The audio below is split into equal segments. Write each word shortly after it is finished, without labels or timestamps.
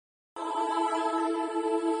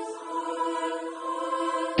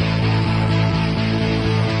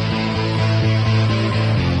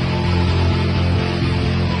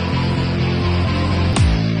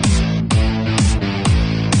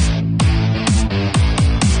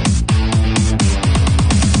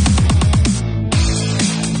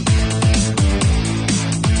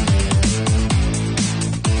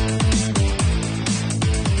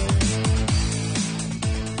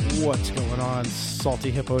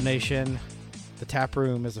Salty Hippo Nation. The tap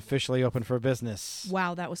room is officially open for business.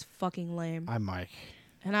 Wow, that was fucking lame. I'm Mike.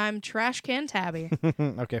 And I'm Trash Can Tabby.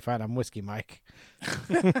 Okay, fine. I'm Whiskey Mike.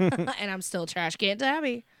 And I'm still Trash Can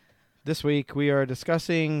Tabby. This week we are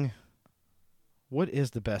discussing what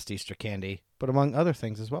is the best Easter candy, but among other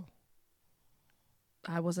things as well.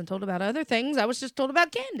 I wasn't told about other things. I was just told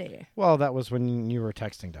about candy. Well, that was when you were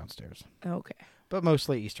texting downstairs. Okay. But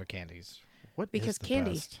mostly Easter candies. What Because is the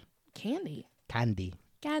candy. best? Candy. Candy.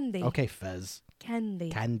 Candy. Okay, Fez. Candy.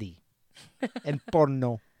 Candy. And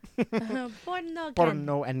porno. Porno.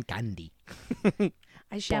 Porno and candy.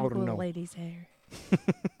 I shampoo Porno. a lady's hair.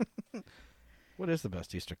 What is the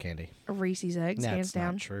best Easter candy? Reese's Eggs, hands That's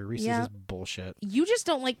down. not true. Reese's Yeah. is bullshit. You just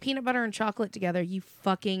don't like peanut butter and chocolate together, you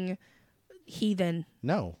fucking heathen.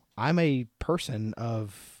 No, I'm a person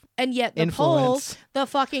of And yet the influence.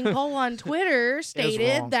 fucking poll on Twitter wrong.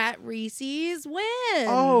 stated that Reese's wins.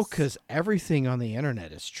 Oh, because everything on the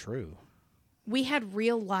internet is true. We had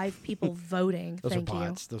real live people voting. Those Thank are you.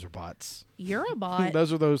 bots. Those are bots. You're a bot.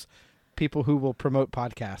 Those are those people who will promote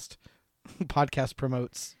podcast. Podcast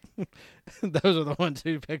promotes. Those are the ones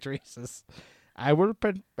who picked Reese's. I will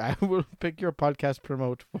pick your podcast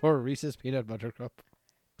promote for Reese's Peanut Butter Cup.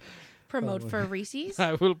 Promote for Reese's?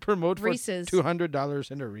 I will promote Reese's. for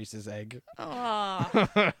 $200 in a Reese's egg. Aw.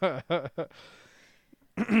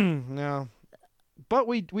 No. But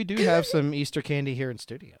we do have some Easter candy here in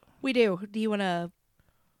studio. We do. Do you want to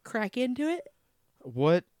crack into it?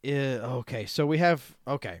 What is... Okay, so we have...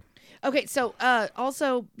 Okay. Okay, so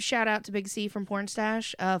also shout out to Big C from Porn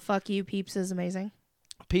Stash. Fuck you, Peeps is amazing.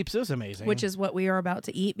 Peeps is amazing. Which is what we are about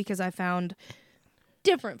to eat because I found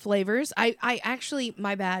different flavors. I actually,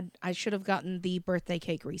 my bad, I should have gotten the birthday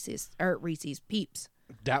cake Reese's Peeps.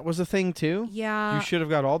 That was a thing too? Yeah. You should have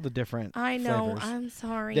got all the different I know, flavors. I'm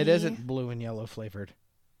sorry. That isn't blue and yellow flavored.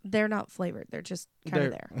 They're not flavored. They're just kind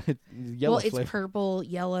of there. Yellow Well, it's flavored. purple,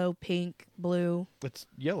 yellow, pink, blue. It's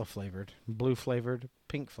yellow flavored, blue flavored,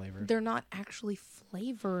 pink flavored. They're not actually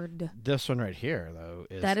flavored. This one right here, though,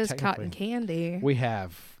 is That is technically- cotton candy. We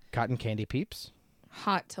have cotton candy Peeps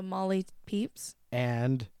Hot tamale Peeps.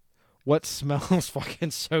 and what smells fucking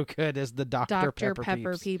so good is the Dr.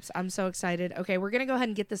 Pepper Peeps. I'm so excited. Okay, we're gonna go ahead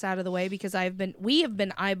and get this out of the way because we have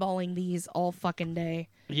been eyeballing these all fucking day.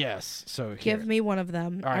 Yes. So here. Give me one of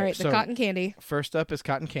them. All All right, right, the so- cotton candy. First up is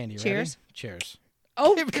cotton candy. Ready? Cheers. Cheers.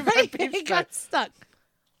 Oh, Give me my Peeps it got back. stuck.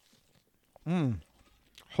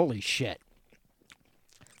 Holy shit.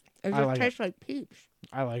 It I just like tastes like Peeps.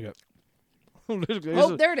 I like it.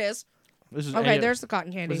 Oh, there it is. This is Okay, there's the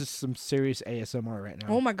cotton candy. This is some serious ASMR right now.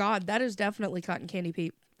 Oh my god, that is definitely cotton candy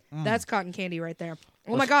Peep. That's cotton candy right there.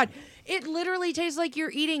 Oh my Let's- god, it literally tastes like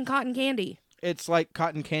you're eating cotton candy. It's like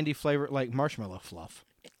cotton candy flavor, like marshmallow fluff.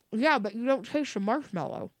 Yeah, but you don't taste the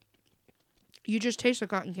marshmallow. You just taste the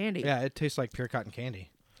cotton candy. Yeah, it tastes like pure cotton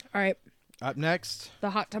candy. All right, Up next,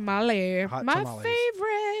 the hot tamale. Hot My tamales.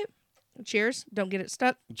 favorite. Cheers. Don't get it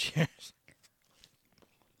stuck. cheers.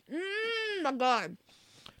 My god.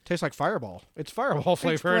 Tastes like Fireball. It's Fireball It's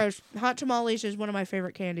flavor. gross. Hot tamales is one of my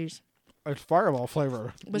favorite candies, It's Fireball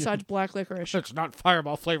flavor. besides black licorice. It's not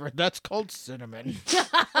Fireball flavor. That's called cinnamon.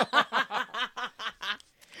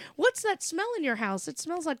 What's that smell in your house? It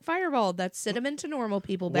smells like Fireball. That's cinnamon to normal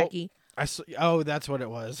people, Well, Becky. Oh, that's what it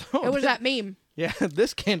was. It was that meme. Yeah,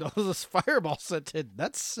 this candle is Fireball scented.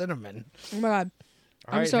 That's cinnamon. Oh my god.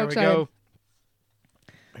 All I'm right, so here excited. we go.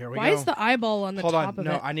 Here we Why go. is the eyeball on the Hold top on. of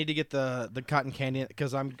No, it? I need to get the cotton candy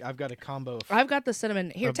because I've got a combo. I've got the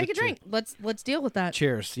cinnamon. Here, Of take the a drink. Let's deal with that.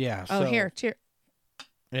 Cheers. Yeah. Oh, so, here. Cheers.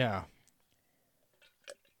 Yeah.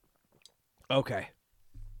 Okay.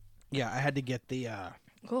 Yeah, I had to get the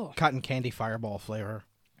Cool. cotton candy Fireball flavor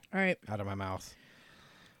All right. out of my mouth.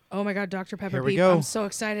 Oh my god, Dr. Pepper Here we Peep. go. I'm so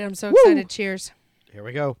excited. I'm so Woo! excited. Cheers. Here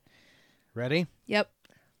we go. Ready? Yep.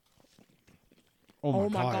 Oh my, Oh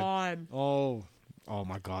my god. Oh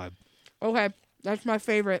my god. Okay. That's my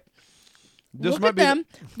favorite. This Look might at be them.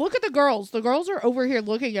 Look at the girls. The girls are over here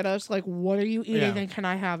looking at us like, what are you eating Yeah. and can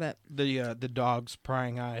I have it? the dog's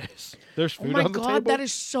prying eyes. There's Oh food my on the god, table. that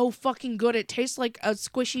is so fucking good. It tastes like a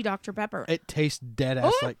squishy Dr. Pepper. It tastes dead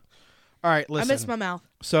ass Oh! like. All right, I listen. miss my mouth.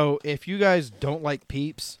 So if you guys don't like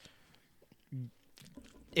Peeps,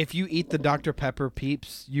 if you eat the Dr. Pepper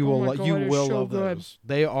Peeps, you Oh will my God, you it's will so love good. those.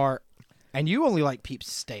 They are, and you only like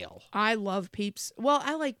Peeps stale. I love Peeps. Well,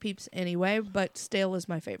 I like Peeps anyway, but stale is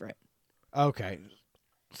my favorite. Okay,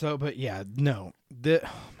 so but yeah, no, oh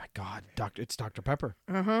my god, it's Dr. Pepper.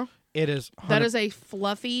 Uh-huh. It is. That is a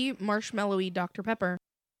fluffy, marshmallowy Dr. Pepper.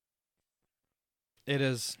 It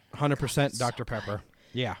is 100% so Dr. Pepper.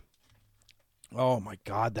 Yeah. Oh my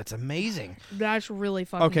God, that's amazing. That's really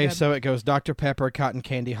fucking Okay, good. so it goes Dr. Pepper, cotton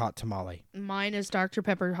candy, hot tamale. Mine is Dr.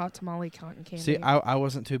 Pepper, hot tamale, cotton candy. See, I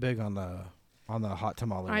wasn't too big on the hot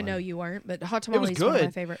tamale. I one. know you weren't, but hot tamale is good. one of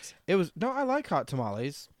my favorites. I like hot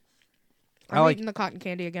tamales. I'm eating the cotton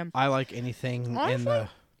candy again. I like anything Honestly, in the.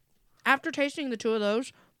 After tasting the two of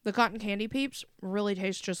those, the cotton candy peeps really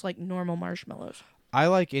taste just like normal marshmallows. I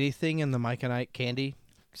like anything in the Mike and Ike candy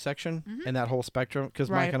section in that whole spectrum because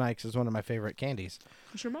Right. Mike and Ike's is one of my favorite candies.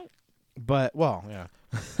 Sure might. But yeah.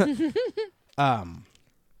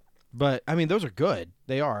 But I mean those are good.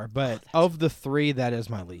 They are. But of the three, that is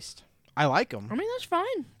my least. I like them. I mean, that's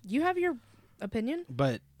fine. You have your opinion.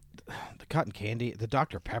 But the cotton candy, the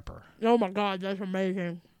Dr. Pepper. Oh my God, that's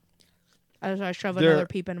amazing. As I shove They're- another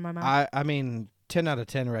peep into my mouth. I mean 10 out of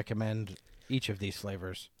 10 recommend each of these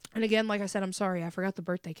flavors. And again, like I said, I'm sorry. I forgot the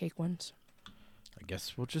birthday cake ones. I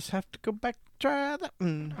guess we'll just have to go back try that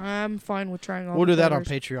one. I'm fine with trying all We'll the do that on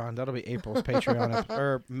flavors. Patreon. That'll be April's Patreon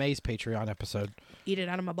or May's Patreon episode. Eat it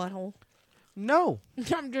out of my butthole. No.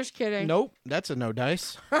 I'm just kidding. Nope. That's a no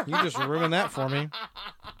dice. You just ruined that for me.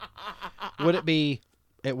 Would it be...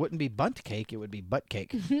 It wouldn't be bunt cake. It would be butt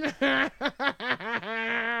cake.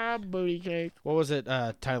 Booty cake. What was it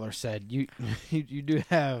Tyler said? You do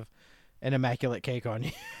have an immaculate cake on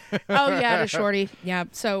you. Oh, yeah, to Shorty. Yeah.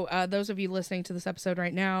 So those of you listening to this episode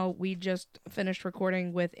right now, we just finished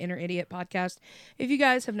recording with Inner Idiot Podcast. If you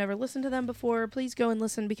guys have never listened to them before, please go and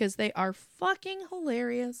listen because they are fucking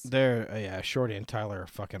hilarious. They're, Shorty and Tyler are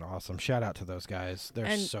fucking awesome. Shout out to those guys. They're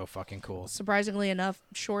And so fucking cool. Surprisingly enough,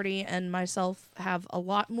 Shorty and myself have a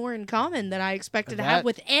lot more in common than I expected to have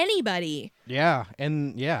with anybody Yeah,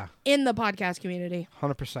 and in the podcast community.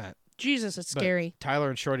 100%. Jesus, it's But scary. Tyler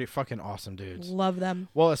and Shorty, fucking awesome dudes. Love them.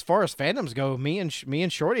 Well, as far as fandoms go, me and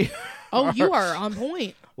Shorty Oh, you are on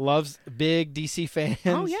point. loves big DC fans.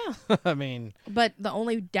 Oh, yeah. I mean, But the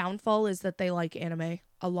only downfall is that they like anime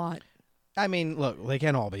a lot. look, they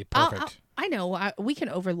can all be perfect, I know. We can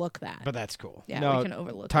overlook that. but that's cool. Yeah, no, we can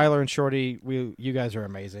overlook Tyler and Shorty, you guys are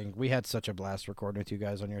amazing. We had such a blast recording with you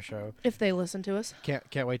guys on your show. that. If they listen to us.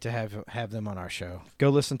 Can't wait to have them on our show. Go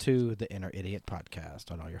listen to the Inner Idiot Podcast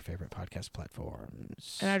on all your favorite podcast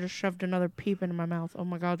platforms. And I just shoved another peep into my mouth. Oh,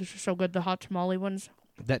 my God. This is so good. The hot tamale ones.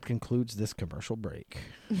 That concludes this commercial break.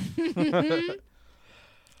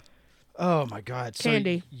 Oh, my God.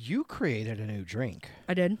 Candy. So you created a new drink.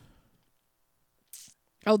 I did.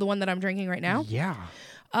 Oh, the one that I'm drinking right now? Yeah.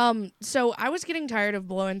 So I was getting tired of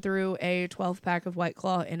blowing through a 12-pack of White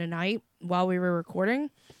Claw in a night while we were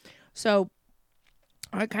recording. So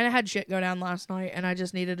I kind of had shit go down last night, and I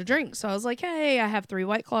just needed a drink. So I was like, hey, I have 3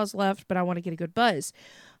 White Claws left, but I want to get a good buzz.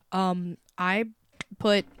 I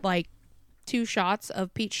put, 2 shots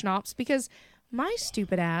of peach schnapps because my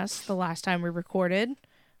stupid ass, the last time we recorded,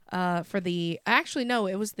 for the... Actually, no,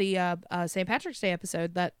 it was the St. Patrick's Day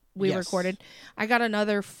episode that we recorded. I got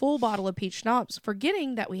another full bottle of peach schnapps,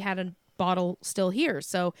 forgetting that we had a bottle still here.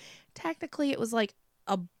 So technically it was like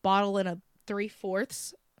a bottle and a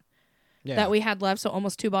 3/4 that we had left. So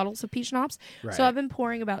almost 2 bottles of peach schnapps. Right. So I've been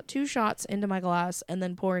pouring about 2 shots into my glass and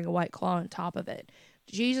then pouring a White Claw on top of it.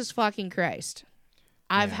 Jesus fucking Christ.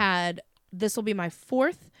 I've had, this will be my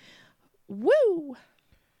 4th. Woo!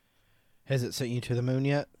 Has it sent you to the moon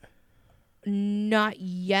yet? Not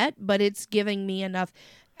yet, but it's giving me enough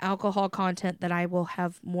alcohol content that I will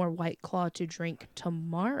have more White Claw to drink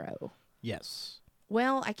tomorrow. Yes.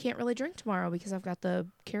 Well, I can't really drink tomorrow because I've got the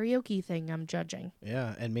karaoke thing I'm judging.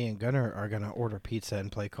 Yeah, and me and Gunnar are going to order pizza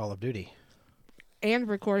and play Call of Duty. And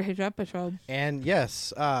record his episode. And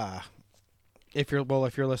yes, if you're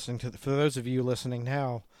listening to for those of you listening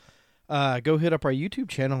now, go hit up our YouTube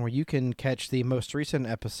channel where you can catch the most recent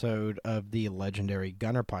episode of the legendary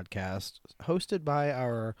Gunnar podcast, hosted by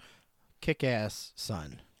our kick-ass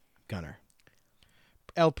son, Gunnar,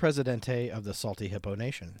 El Presidente of the Salty Hippo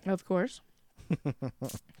Nation. Of course.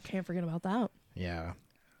 Can't forget about that. Yeah.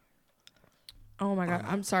 Oh my God.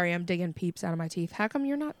 I'm sorry. I'm digging peeps out of my teeth. How come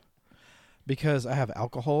you're not? Because I have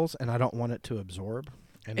alcohols and I don't want it to absorb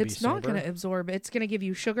and be It's not sober. going to absorb. It's going to give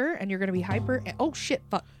you sugar and you're going to be hyper. Oh shit.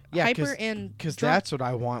 Fuck. Yeah, hyper and because drunk. that's what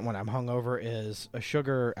I want when I'm hungover is a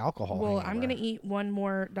sugar alcohol. Well, hangover. I'm going to eat one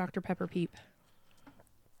more Dr. Pepper peep.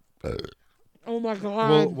 Oh my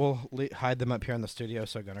God. We'll hide them up here in the studio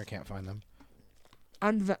so Gunnar can't find them.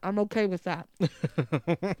 I'm okay with that.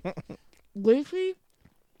 Lucy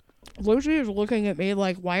is looking at me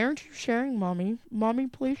like, why aren't you sharing, Mommy? Mommy,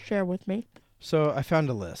 please share with me. So I found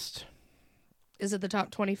a list. Is it the top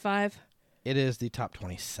 25? It is the top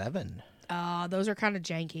 27. Those are kind of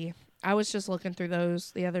janky. I was just looking through those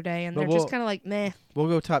the other day, and But they're just kind of like, meh. We'll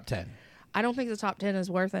go top 10. I don't think the top 10 is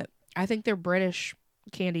worth it. I think they're British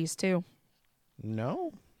candies too.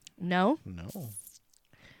 No. No? No.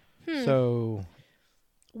 Hmm. So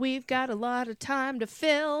We've got a lot of time to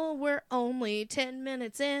fill. We're only 10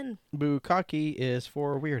 minutes in. bukkake is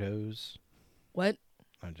for weirdos. What?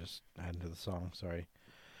 I'm just adding to the song. Sorry.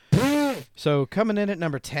 So coming in at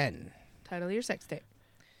number 10. Title of your sex tape.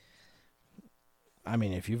 I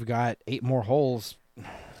mean, if you've got 8 more holes,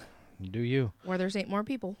 do you? Or there's 8 more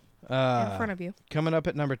people in front of you. Coming up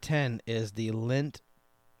at number 10 is the Lindt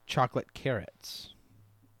chocolate carrots.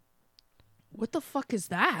 What the fuck is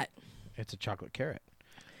that? It's a chocolate carrot.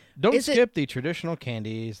 Don't skip the traditional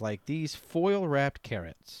candies like these foil-wrapped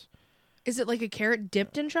carrots. Is it like a carrot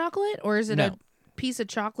dipped in chocolate? Or is it a piece of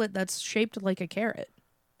chocolate that's shaped like a carrot?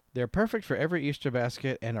 They're perfect for every Easter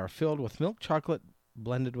basket and are filled with milk chocolate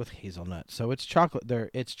blended with hazelnut. So it's chocolate.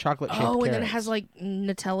 It's chocolate-shaped carrots. Oh, and then it has like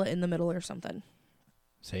Nutella in the middle or something.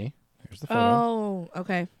 See? Here's the photo. Oh,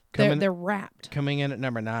 okay. They're wrapped. Coming in at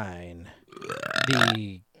number 9.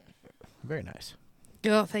 Very nice.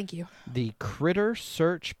 Oh, thank you. The Critter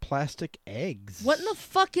Search plastic eggs. What in the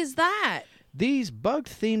fuck is that? These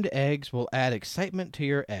bug-themed eggs will add excitement to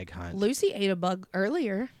your egg hunt. Lucy ate a bug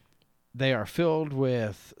earlier. They are filled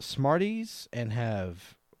with Smarties and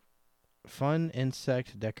have fun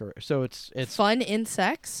insect decoration. So it's fun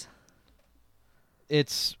insects.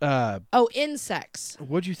 It's insects.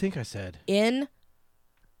 What'd you think I said?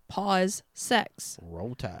 Sex.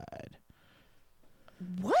 Roll Tide.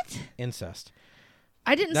 What? Incest.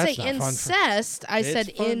 I didn't That's say not fun incest. I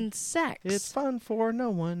said fun. insects. It's fun for no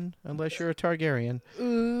one unless you're a Targaryen.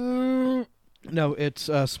 Mm. No, it's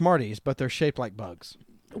Smarties, but they're shaped like bugs.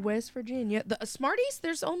 West Virginia. The Smarties,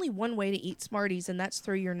 there's only one way to eat Smarties, and that's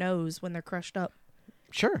through your nose when they're crushed up.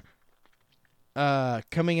 Sure.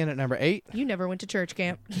 Coming in at number 8. You never went to church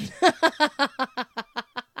camp.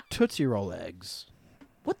 Tootsie Roll eggs.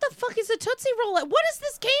 What the fuck is a Tootsie Roll? What is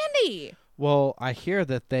this candy? Well, I hear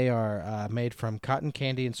that they are made from cotton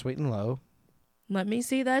candy and sweet and low. Let me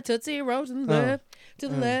see that Tootsie Roll to the left, to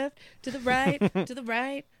the left, to the right, to the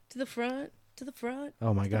right, to the front, to the front.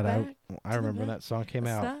 Oh my God, back, I remember when that song came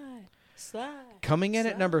out. Slide. Coming in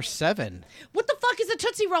at number 7. What the fuck is a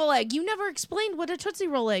Tootsie Roll egg? You never explained what a Tootsie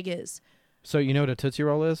Roll egg is. So you know what a Tootsie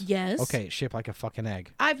Roll is? Yes. Okay, it's shaped like a fucking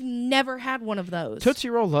egg. I've never had one of those. Tootsie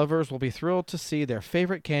Roll lovers will be thrilled to see their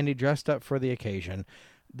favorite candy dressed up for the occasion.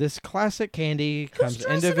 This classic candy comes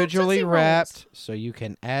individually wrapped, so you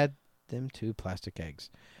can add them to plastic eggs.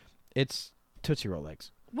 It's Tootsie Roll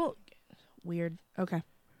eggs. Well, weird. Okay.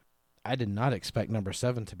 I did not expect number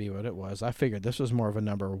 7 to be what it was. I figured this was more of a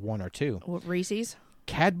number 1 or 2. What, Reese's?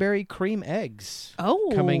 Cadbury cream eggs.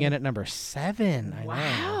 Oh. Coming in at number 7.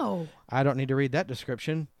 I know. I don't need to read that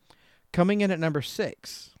description. Coming in at number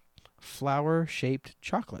 6. Flower-shaped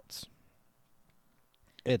chocolates.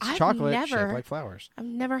 It's chocolate shaped like flowers. I've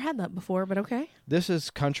never had that before, but okay. This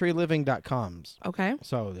is countryliving.com's. Okay.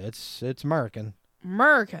 So it's American.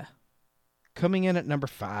 America. Coming in at number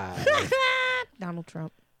 5. Donald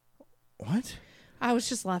Trump. What? I was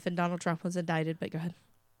just laughing. Donald Trump was indicted, but go ahead.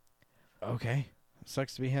 Okay.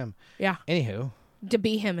 Sucks to be him. Yeah. Anywho. To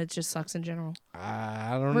be him, it just sucks in general.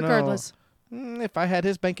 I don't Regardless. know. If I had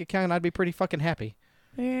his bank account, I'd be pretty fucking happy.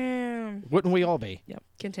 Yeah. Wouldn't we all be? Yep.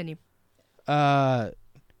 Continue.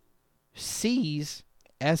 C's,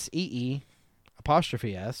 S-E-E,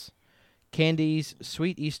 apostrophe S, Candy's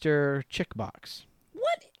Sweet Easter Chick Box.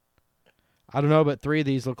 What? I don't know, but 3 of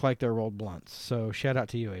these look like they're rolled blunts. So shout out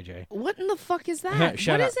to you, AJ. What in the fuck is that?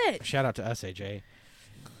 What is it? Shout out to us, AJ.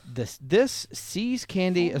 This C's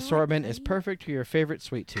candy assortment is perfect for your favorite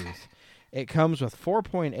sweet tooth. It comes with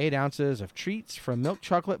 4.8 ounces of treats from milk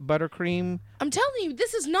chocolate buttercream. I'm telling you,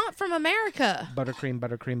 this is not from America.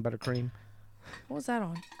 Buttercream. What was that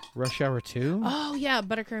on? Rush Hour 2? Oh, yeah.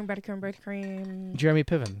 Buttercream. Jeremy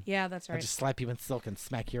Piven. Yeah, that's right. I'll just slap you in silk and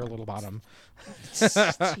smack your little bottom.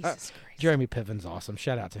 Jesus Christ. Jeremy Piven's awesome.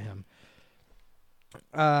 Shout out to him.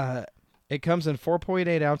 It comes in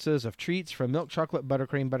 4.8 ounces of treats from milk chocolate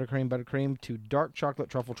buttercream to dark chocolate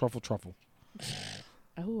truffle.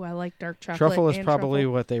 Oh, I like dark chocolate. Truffle is and probably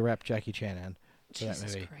truffle. what they wrap Jackie Chan in.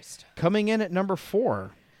 Jesus Christ. Coming in at number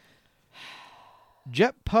 4.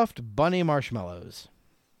 Jet puffed bunny marshmallows.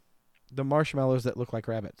 The marshmallows that look like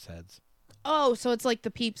rabbit's heads. Oh, so it's like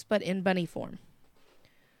the Peeps, but in bunny form.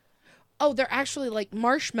 Oh, they're actually like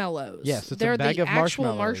marshmallows. Yes, it's they're a bag the of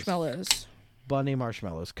actual marshmallows. Bunny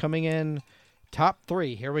marshmallows. Coming in top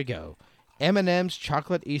 3. Here we go. M&M's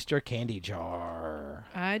chocolate Easter candy jar.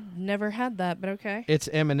 I'd never had that, but okay. It's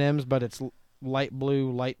M&M's, but it's light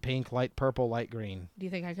blue, light pink, light purple, light green. Do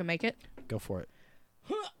you think I can make it? Go for it.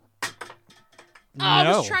 Oh, I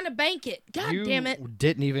No. was trying to bank it. God You damn it.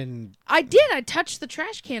 didn't even. I did. I touched the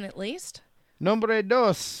trash can at least. Nombre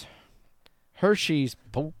dos. Hershey's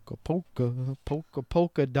polka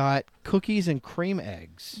dot cookies and cream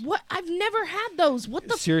eggs. What? I've never had those. What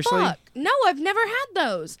the Seriously? fuck? No, I've never had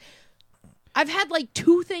those. I've had like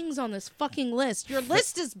 2 things on this fucking list. Your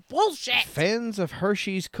list is bullshit. Fans of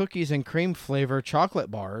Hershey's cookies and cream flavor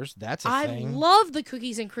chocolate bars. That's a I thing. love the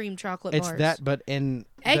cookies and cream chocolate It's bars. that, but in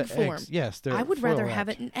Egg the form. eggs. Yes, they're I would foil rather have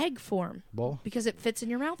wrapped. it in egg form Well, because it fits in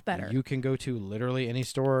your mouth better. you can go to literally any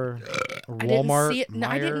store, I didn't Walmart, see it. No,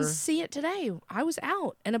 I didn't Meijer. see it today. I was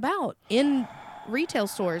out and about in retail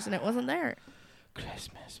stores and it wasn't there.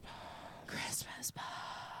 Christmas. Christmas.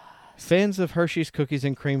 Fans of Hershey's cookies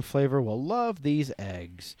and cream flavor will love these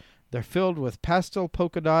eggs. They're filled with pastel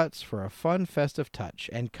polka dots for a fun, festive touch.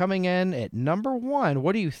 And coming in at number 1,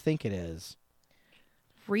 what do you think it is?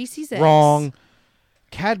 Reese's eggs. Wrong.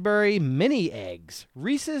 Cadbury mini eggs.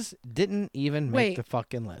 Reese's didn't even make Wait, the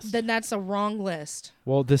fucking list. Then that's a wrong list.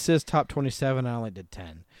 Well, this is top 27. I only did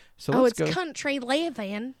 10. So Oh, let's it's go. country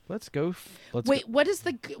living. Let's go. Wait, what is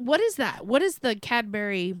that? What is the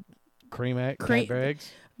Cadbury? Cream egg. Cream- Cadbury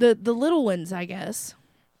eggs. The little ones, I guess.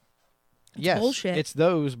 Yes, bullshit. it's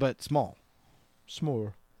those, but small.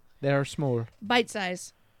 Small. They are small. Bite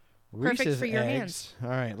size. Perfect Reese's for your eggs. All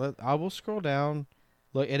right, I will scroll down.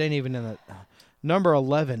 Look, it ain't even in the number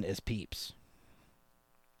 11 is Peeps.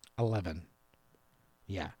 11.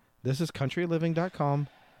 Yeah, this is countryliving.com.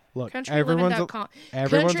 Look, everyone's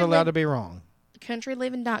Countryliving.com. allowed to be wrong.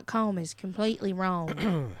 Countryliving.com is completely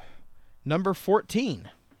wrong. Number 14.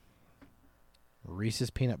 Reese's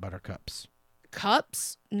peanut butter cups.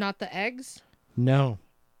 Cups, not the eggs. No.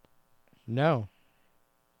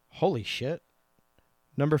 Holy shit.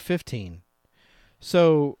 Number 15.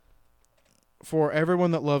 So, for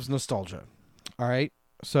everyone that loves nostalgia, all right?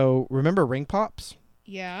 So, remember Ring Pops?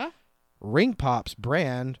 Yeah. Ring Pops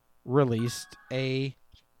brand released a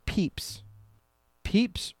Peeps.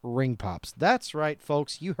 Peeps Ring Pops. That's right,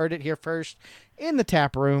 folks. You heard it here first in the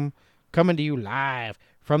tap room. Coming to you live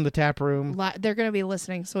from the tap room. They're going to be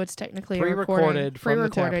listening, so it's technically Pre-recorded from the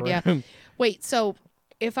tap room. Yeah. Wait, so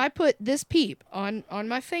if I put this peep on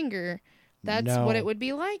my finger, that's No. what it would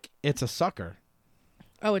be like? It's a sucker.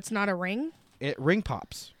 Oh, it's not a ring? Ring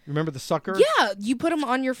Pops. Remember the sucker? Yeah, you put them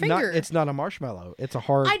on your finger. It's not a marshmallow. It's a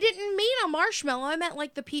hard. I didn't mean a marshmallow. I meant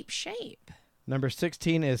like the peep shape. Number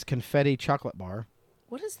 16 is confetti chocolate bar.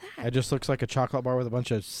 What is that? It just looks like a chocolate bar with a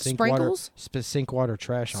bunch of sink Sprinkles? water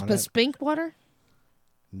trash on it. Spink water?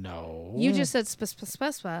 No. You just said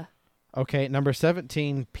spa. Okay, number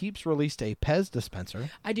 17, Peeps released a Pez dispenser.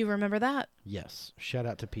 I do remember that. Yes. Shout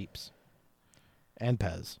out to Peeps. And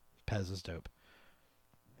Pez. Pez is dope.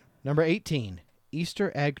 Number 18,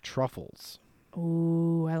 Easter egg truffles.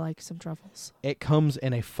 Ooh, I like some truffles. It comes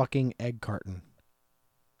in a fucking egg carton.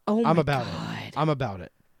 Oh, I'm my about God. it. I'm about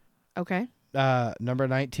it. Okay. Number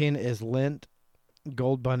 19 is Lindt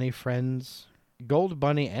Gold Bunny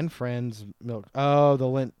and Friends milk. Oh, the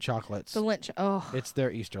Lindt chocolates. The lynch. Oh, It's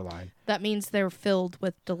their Easter line. that means they're filled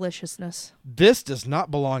with deliciousness. This does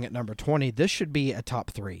not belong at number 20. This should be a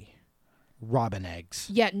top 3. Robin eggs.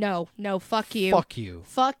 Yeah, no, fuck you. Fuck you.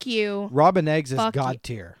 Fuck you. Robin eggs is Fuck you. God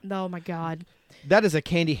tier. Oh my God. That is a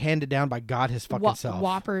candy handed down by God his fucking self.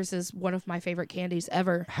 Whoppers is one of my favorite candies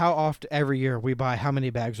ever. How often every year we buy how many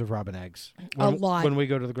bags of Robin eggs? A lot. When we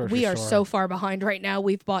go to the grocery We store. are so far behind right now.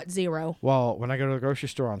 We've bought 0. Well, when I go to the grocery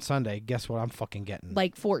store on Sunday, guess what I'm fucking getting?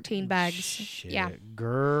 Like 14 bags. Shit, Yeah.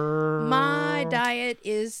 girl. My diet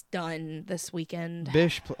is done this weekend.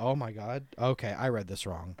 Oh my God. Okay, I read this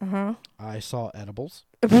wrong. Uh-huh. I saw edibles.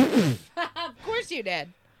 Of course you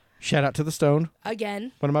did. Shout out to the Stone,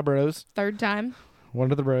 Again. one of my bros. 3rd time.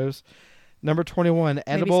 One of the bros. Number 21,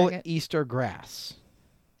 edible second. Easter grass.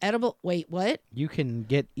 Edible. Wait, what? You can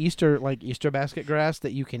get Easter basket grass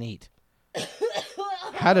that you can eat.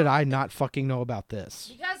 How did I not fucking know about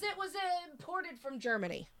this? Because it was imported from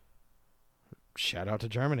Germany. Shout out to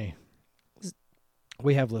Germany.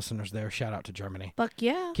 We have listeners there. Shout out to Germany. Fuck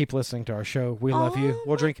yeah. Keep listening to our show. We love you. Oh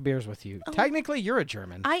We'll my- drink beers with you. Oh. Technically, you're a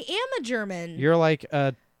German. I am a German. You're like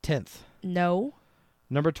a 10th. No.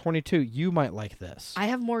 Number 22, you might like this. I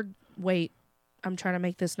have more. Wait. I'm trying to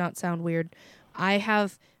make this not sound weird. I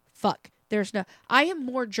have. Fuck. There's no. I am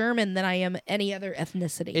more German than I am any other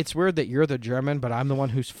ethnicity. It's weird that you're the German, but I'm the one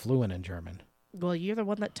who's fluent in German. Well, you're the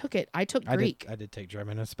one that took it. I took Greek. I did take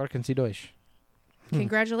German. Sprechen Sie Deutsch.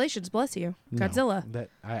 Congratulations. Bless you. Godzilla. No, that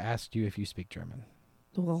I asked you if you speak German.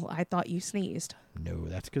 Well, I thought you sneezed. No,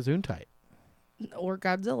 that's Gesundheit. Or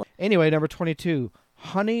Godzilla. Anyway, number 22,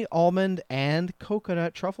 honey, almond, and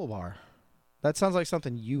coconut truffle bar. That sounds like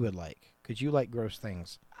something you would like. Because you like gross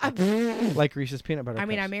things. I Like Reese's peanut butter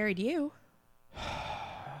mean, I cups. married you.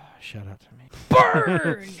 Shout out to me.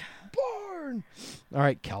 Burn! Burn! All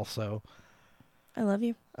right, Kelso. I love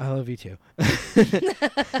you. I love you too.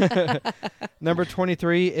 Number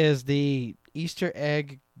 23 is the Easter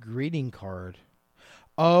egg greeting card.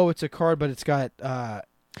 Oh, it's a card, but it's got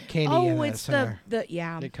candy in Oh, the it's center.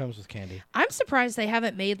 yeah. It comes with candy. I'm surprised they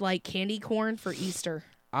haven't made like candy corn for Easter.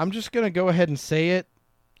 I'm just going to go ahead and say it.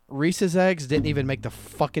 Reese's eggs didn't even make the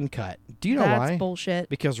fucking cut. Do you know why? That's bullshit.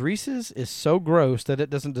 Because Reese's is so gross that it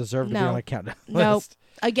doesn't deserve to be on a countdown Nope. list.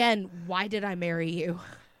 Again, why did I marry you?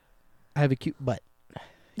 I have a cute butt.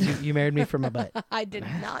 You married me for my butt. I did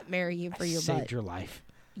not marry you for your Saved butt. your life.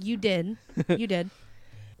 You did. You did.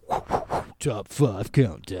 Top 5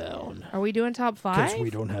 countdown. Are we doing top 5? Because we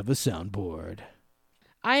don't have a soundboard.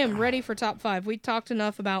 I am ready for top 5. We talked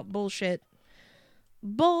enough about bullshit.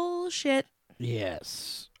 Bullshit.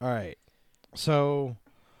 Yes. All right. So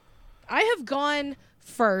I have gone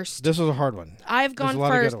first. this was a hard one. I've gone There's a lot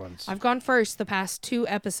first. of good ones. I've gone first the past 2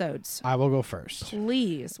 episodes. I will go first.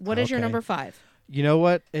 Please. What is your Okay. number 5? You know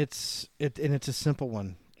what? It's a simple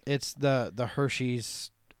one. It's the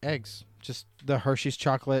Hershey's eggs. Just the Hershey's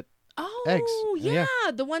chocolate. Oh, Eggs. yeah.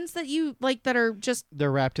 Yeah. The ones that you like that are just,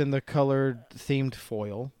 They're wrapped in the colored themed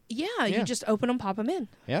foil. yeah, Yeah. you just open them, pop them in.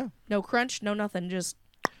 Yeah. No crunch, no nothing. Just,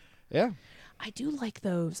 Yeah. I do like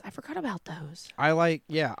those. I forgot about those. I like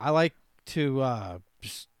to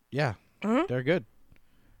just Uh-huh. they're good.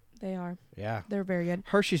 They are. Yeah. They're very good.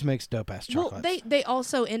 Hershey's makes dope ass chocolates. Well, they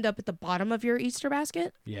also end up at the bottom of your Easter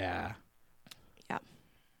basket, Yeah.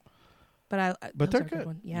 but But those they're are a good.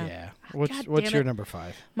 one. Yeah. Yeah. God What's damn your it. number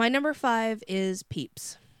 5? My number 5 is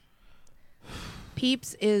Peeps.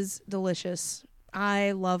 Peeps is delicious.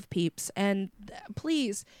 I love Peeps, and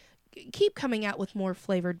please keep coming out with more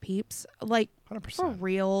flavored Peeps. Like 100%. for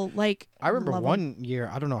real. Like I remember love 'em. one year,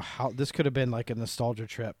 I don't know how this could have been like a nostalgia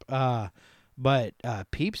trip. But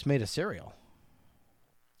Peeps made a cereal.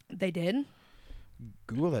 They did.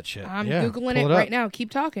 Google that shit. I'm Yeah, googling pull it up. right now.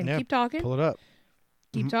 Keep talking. Yeah, Keep talking. Pull it up.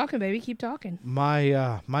 Keep talking, baby. Keep talking.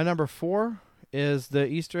 My number 4 is the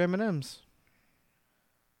Easter M&Ms.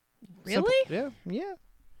 Really? Simple. Yeah.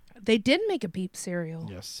 They did make a Peeps cereal.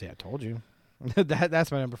 Yes, see, I told you.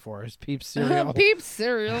 That's my number 4 is Peeps cereal. Peeps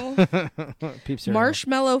cereal. Peeps cereal.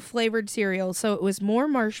 Marshmallow flavored cereal. So it was more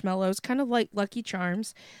marshmallows, kind of like Lucky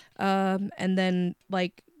Charms, and then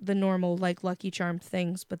like the normal like Lucky Charm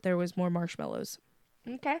things, but there was more marshmallows.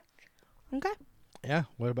 Okay. Yeah.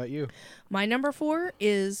 What about you? My number 4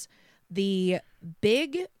 is the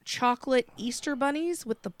big chocolate Easter bunnies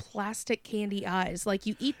with the plastic candy eyes. Like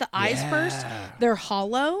you eat the eyes first, they're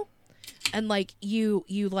hollow, and like you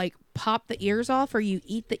like pop the ears off, or you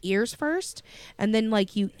eat the ears first, and then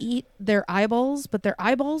like you eat their eyeballs, but their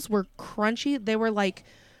eyeballs were crunchy. They were like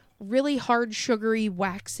really hard, sugary,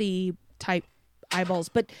 waxy type eyeballs.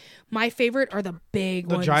 But my favorite are the big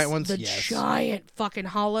The ones. giant ones? The Yes. giant fucking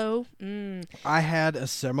hollow. I had a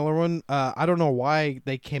similar one. I don't know why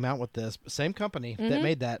they came out with this, but same company that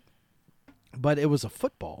made that. But it was a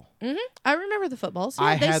football. I remember the footballs.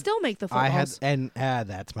 Yeah, they still make the footballs. and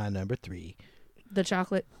that's my number 3. The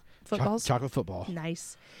chocolate footballs. Chocolate football.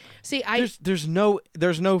 Nice. See, There's no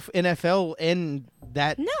NFL in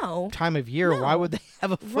that no time of year. No. Why would they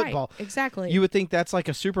have a football? Right, exactly. You would think that's like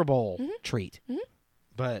a Super Bowl treat.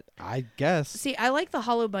 But I guess See, I like the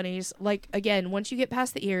hollow bunnies. Like, again, once you get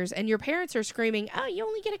past the ears and your parents are screaming, oh, you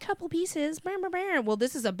only get a couple pieces. Brr, brr, brr. Well,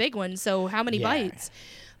 this is a big one, so how many Yeah. bites?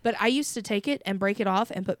 But I used to take it and break it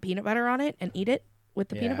off and put peanut butter on it and eat it with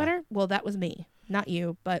the peanut Yeah. butter. Well, that was me. Not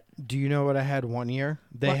you, but do you know what I had one year?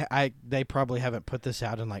 They probably haven't put this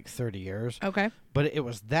out in like 30 years. okay. But it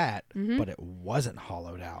was that, but it wasn't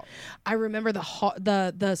hollowed out. I remember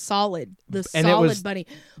the solid And it solid was bunny.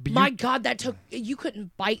 beau- My God, that took, you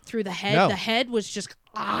couldn't bite through the head. No. The head was just,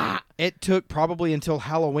 It took probably until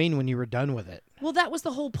Halloween when you were done with it. Well, that was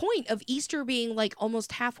the whole point of Easter being like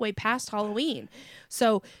almost halfway past Halloween.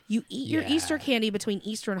 So you eat your Yeah. Easter candy between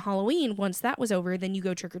Easter and Halloween. Once that was over, then you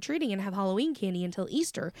go trick-or-treating and have Halloween candy until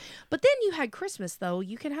Easter. But then you had Christmas, though.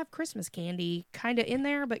 You can have Christmas candy kind of in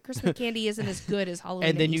there, but Christmas candy isn't as good as Halloween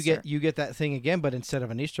And then Easter. you get that thing again, but instead of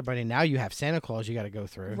an Easter bunny, now you have Santa Claus you got to go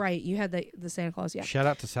through. Right, you had the Santa Claus, yeah. Shout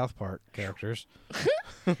out to South Park characters.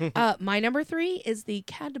 My number 3 is the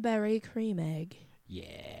Cadbury cream egg.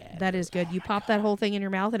 Yeah. That is good. You pop that whole thing in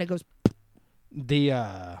your mouth and it goes The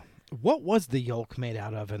what was the yolk made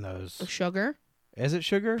out of in those? sugar. Is it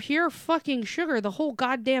sugar? Pure fucking sugar. The whole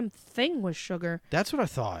goddamn thing was sugar. That's what I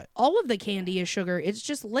thought. All of the candy is sugar. It's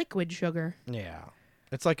just liquid sugar. Yeah.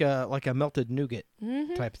 It's like a melted nougat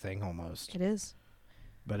Mm-hmm. type thing almost. It is.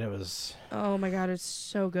 But it was. Oh my god, it's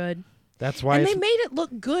so good. That's why. And they made it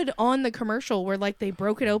look good on the commercial where like they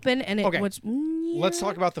broke it open and it was. Let's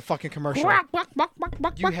talk about the fucking commercial.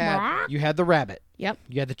 You had the rabbit. Yep.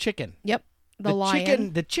 You had the chicken. Yep. The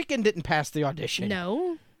lion. The chicken didn't pass the audition.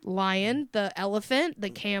 No. Lion, the elephant, the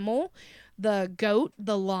camel, the goat,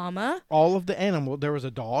 the llama. All of the animal. There was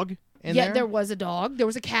a dog in there. Yeah, there was a dog. There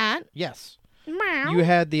was a cat. Yes. Meow. You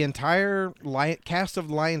had the entire cast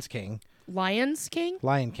of Lion King. Lion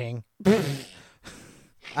King.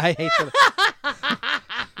 I hate that.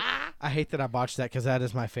 I hate that I botched that because that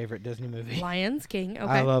is my favorite Disney movie. Lions King. Okay.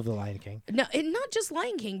 I love the Lion King. No, not just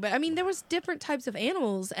Lion King, but I mean there was different types of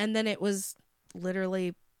animals, and then it was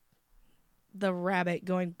literally the rabbit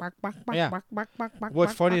going bark, bark, bark, Yeah. bark, bark, bark, bark.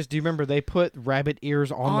 What's bark, funny bark. is, do you remember they put rabbit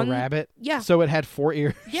ears on the rabbit? Yeah. So it had 4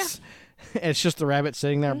 ears. Yeah. It's just the rabbit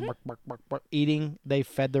sitting there bark, bark, bark, bark, eating. They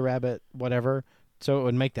fed the rabbit whatever, so it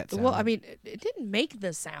would make that sound. Well, I mean, it didn't make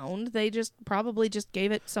the sound. They just probably just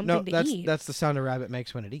gave it something to eat. That's the sound a rabbit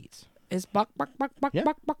makes when it eats. Is bark, bark, bark, bark, Yeah.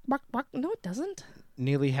 bark, bark, bark, bark. No, it doesn't.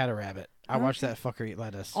 Neely had a rabbit. I watched that fucker eat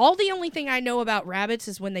lettuce. All the only thing I know about rabbits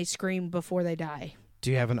is when they scream before they die.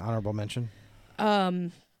 Do you have an honorable mention?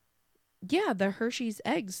 Yeah, the Hershey's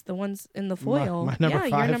eggs, the ones in the foil. My number yeah,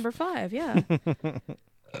 5. you're number 5. Yeah.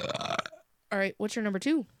 All right, what's your number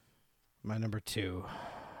 2? My number 2. Oh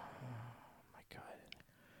my god.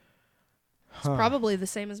 It's probably the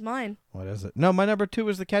same as mine. What is it? No, my number 2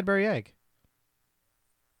 was the Cadbury egg.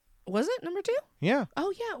 Was it number 2? Yeah.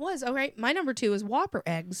 Oh yeah, it was. All right, my number 2 is Whopper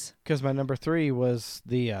eggs. Because my number 3 was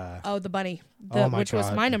the. Oh, the bunny, which was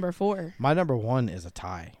God. my number 4. My number 1 is a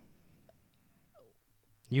tie.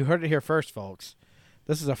 You heard it here first, folks.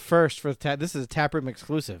 This is a first for the this is a taproom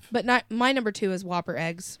exclusive. But not my number 2 is Whopper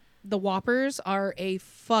eggs. The Whoppers are a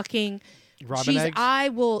fucking. Robin eggs?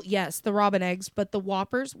 Yes, the robin eggs, but the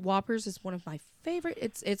Whoppers is one of my favorite.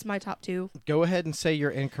 It's my top 2. Go ahead and say your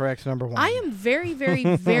incorrect number 1. I am very, very,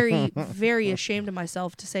 very, very ashamed of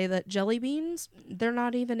myself to say that jelly beans, they're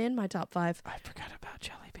not even in my top 5. I forgot about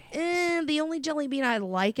jelly beans. The only jelly bean I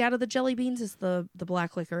like out of the jelly beans is the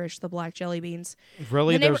black licorice, the black jelly beans.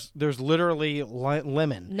 Really? There's literally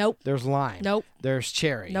lemon. Nope. There's lime. Nope. There's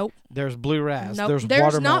cherry. Nope. There's blue ras. Nope. There's There's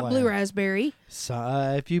watermelon. not blue raspberry.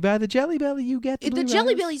 So if you buy the Jelly Belly, you get the blue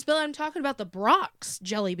Jelly ras. Bellies, but I'm talking about the Brock's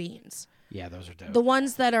jelly beans. Yeah, those are dope. The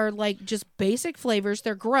ones that are like just basic flavors.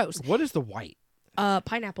 They're gross. What is the white?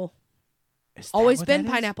 Pineapple. Is that Always what been that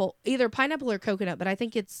is? pineapple. Either pineapple or coconut, but I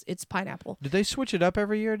think it's pineapple. Did they switch it up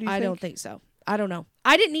every year, do you I think? don't think so. I don't know.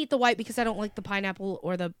 I didn't eat the white because I don't like the pineapple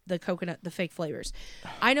or the coconut, the fake flavors.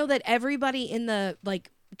 I know that everybody in the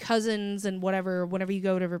like cousins and whatever, whenever you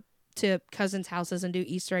go to cousins' houses and do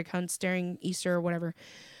Easter egg hunts during Easter or whatever,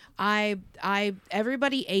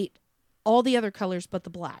 everybody ate all the other colors but the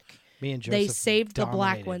black. Me and Joseph They saved the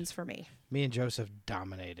black dominated. ones for me. Me and Joseph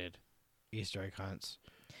dominated Easter egg hunts.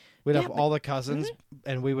 We'd Yeah, have but- all the cousins,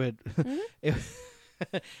 and we would.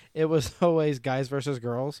 It was always guys versus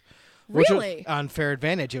girls. Which was Really? unfair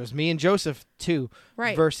advantage. It was me and Joseph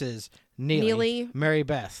Right. versus Neely, Mary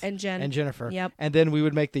Beth, and Jen. and Jennifer. Yep. And then we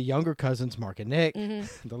would make the younger cousins, Mark and Nick,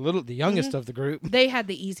 the youngest of the group. They had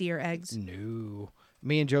the easier eggs. No,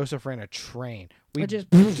 me and Joseph ran a train. We just-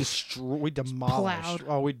 we demolished. plowed.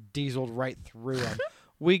 Oh, we dieseled right through them.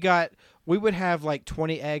 We would have like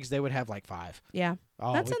 20 eggs. They would have like 5. Yeah.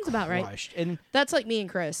 Oh, That we sounds about right. crushed. And That's like me and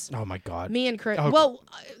Chris. oh my god, Me and Chris. Oh, Well,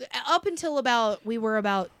 up until we were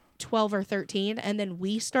about 12 or 13, and then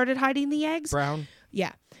we started hiding the eggs. Brown.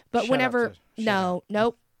 Yeah. But Shut whenever up, sis. Shut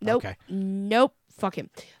nope. Okay. Nope. Fuck him.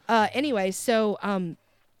 Anyway, so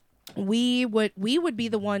we would be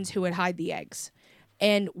the ones who would hide the eggs.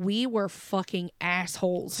 And we were fucking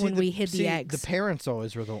assholes when we hid the eggs. The parents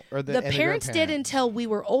always were The and parents did grandparents. until we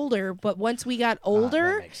were older, but once we got that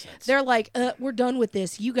older, makes sense. they're like, we're done with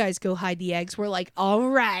this. You guys go hide the eggs. We're like, all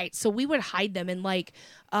right. So we would hide them, and like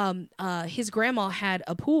his grandma had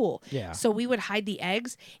a pool. Yeah. So we would hide the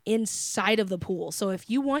eggs inside of the pool. So if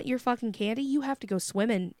you want your fucking candy, you have to go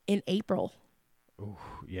swimming in April. Ooh,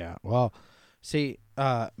 yeah. Well, see,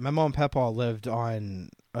 my mom and Papa lived on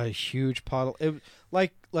a huge puddle. It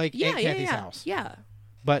like Aunt Kathy's house. Yeah.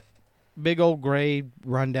 But big old gray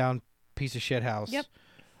rundown piece of shit house. Yep.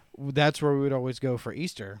 That's where we would always go for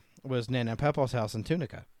Easter. Was Nana and Papa's house in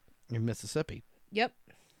Tunica, in Mississippi. Yep.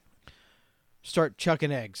 Start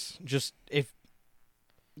chucking eggs. Just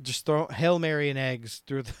throw Hail Mary and eggs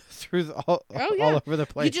all over the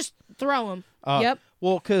place. You just throw them. Yep.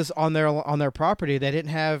 Well, because on their property they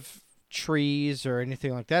didn't have trees or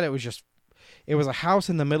anything like that. It was a house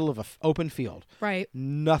in the middle of an open field. Right.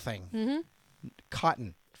 Nothing. Mm-hmm.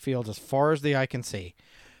 Cotton fields as far as the eye can see.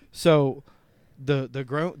 So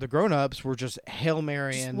the grown ups were just Hail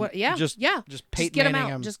Mary and just Peyton get them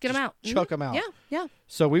Manning out. them, Just get them out. chuck them out. Yeah.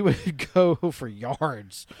 So we would go for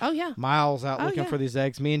yards. Oh yeah. Miles out looking for these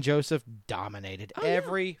eggs. Me and Joseph dominated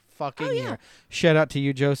every fucking year. Shout out to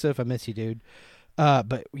you, Joseph. I miss you, dude.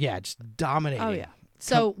 But yeah, just dominating. Oh yeah.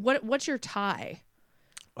 So what's your tie?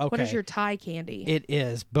 Okay. What is your tie candy? It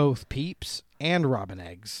is both Peeps and Robin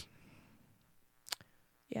eggs.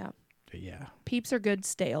 Yeah. Yeah. Peeps are good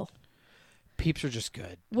stale. Peeps are just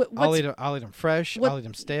good. I'll eat them fresh. I'll eat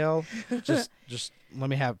them stale. just let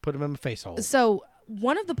me put them in my face hole. So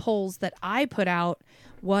one of the polls that I put out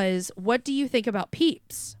was, what do you think about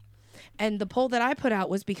Peeps? And the poll that I put out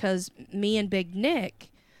was because me and Big Nick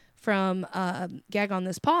from Gag on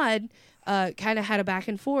This Pod kind of had a back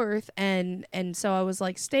and forth, and so I was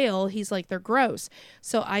like, stale. He's like, they're gross.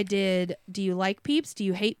 So I did, do you like Peeps? Do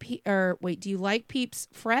you hate do you like Peeps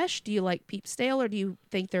fresh? Do you like Peeps stale, or do you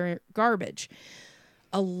think they're garbage?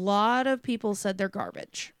 A lot of people said they're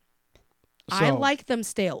garbage. So, I like them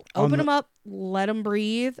stale. Open them up, let them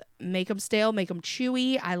breathe, make them stale, make them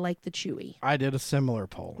chewy. I like the chewy. I did a similar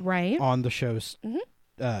poll on the show's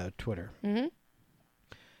Twitter. Mm-hmm.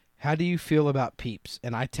 How do you feel about Peeps?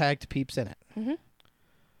 And I tagged Peeps in it. Mm-hmm.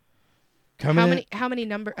 How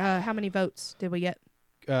many votes did we get?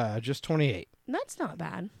 Just 28. That's not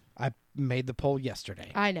bad. I made the poll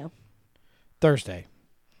yesterday. I know. Thursday.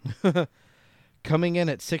 Coming in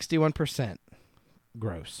at 61%.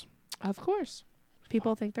 Gross. Of course.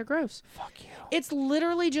 People think they're gross. Fuck you. It's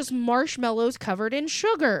literally just marshmallows covered in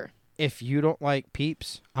sugar. If you don't like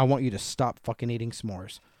Peeps, I want you to stop fucking eating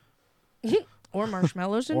s'mores. Or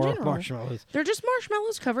marshmallows in general. Marshmallows. They're just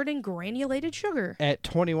marshmallows covered in granulated sugar. At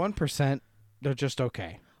 21%, they're just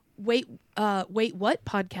okay. Wait, what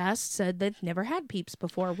podcast said they've never had Peeps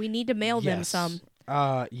before? We need to mail them some.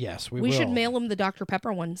 Yes, we should mail them the Dr.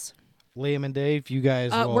 Pepper ones. Liam and Dave, you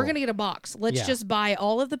guys we're going to get a box. Let's just buy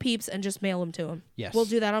all of the Peeps and just mail them to them. Yes. We'll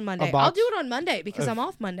do that on Monday. I'll do it on Monday because I'm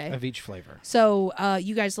off Monday. Of each flavor. So,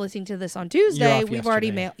 you guys listening to this on Tuesday, we've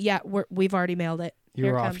already mailed. Yeah, we've already mailed it. You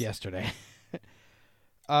were off yesterday.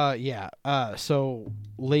 So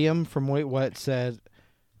Liam from Wait What said,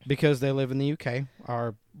 because they live in the UK,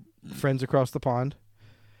 our friends across the pond,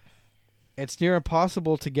 it's near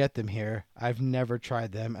impossible to get them here. I've never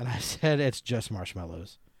tried them. And I said, it's just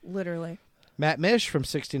marshmallows. Literally. Matt Mish from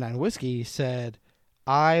 69 Whiskey said,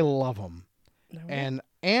 I love them. No.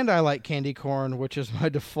 And I like candy corn, which is my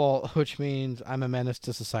default, which means I'm a menace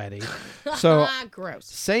to society. So gross.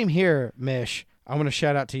 Same here, Mish. I want to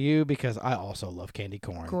shout out to you because I also love candy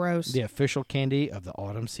corn. Gross. The official candy of the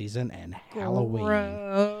autumn season and Halloween.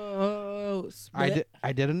 Gross. I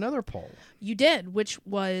did another poll. You did, which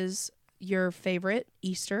was your favorite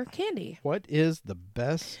Easter candy. What is the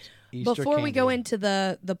best Easter candy? Before we go into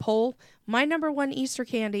the poll, my number one Easter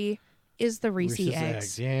candy is the Reese's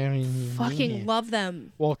eggs. Yeah, fucking love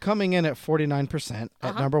them. Well, coming in at 49%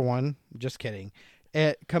 at number one. Just kidding.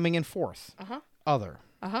 Coming in fourth. Other.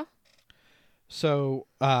 So,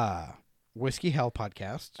 Whiskey Hell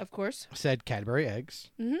podcast, of course, said Cadbury eggs.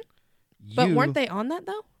 Mm-hmm. But weren't they on that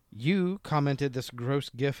though? You commented this gross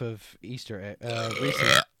gif of Easter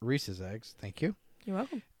Reese's eggs. Thank you. You're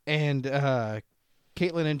welcome. And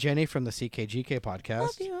Caitlin and Jenny from the CKGK podcast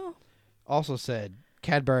love you. Also said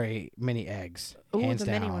Cadbury mini eggs. Oh, hands the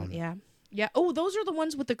down. mini one, yeah. Yeah. Oh, those are the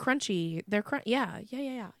ones with the crunchy. They're Yeah.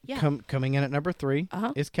 Coming in at number 3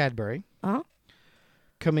 is Cadbury.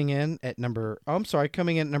 Coming in at number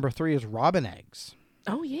 3 is Robin eggs.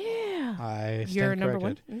 Oh yeah. You're number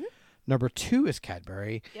 1. Mm-hmm. Number 2 is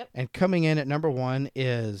Cadbury. Yep. And coming in at number 1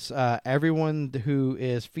 is everyone who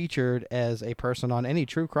is featured as a person on any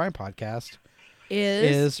true crime podcast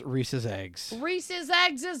is Reese's Eggs. Reese's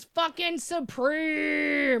Eggs is fucking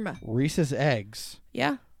supreme. Reese's Eggs.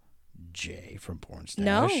 Yeah. J from Porn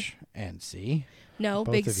Stash and C. No,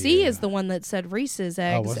 Big C is the one that said Reese's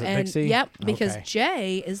Eggs. Oh, was it Big C? Yep, because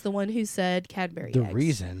J is the one who said Cadbury eggs. The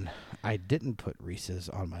reason I didn't put Reese's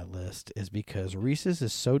on my list is because Reese's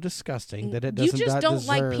is so disgusting that it doesn't. You just don't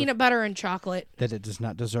like peanut butter and chocolate. That it does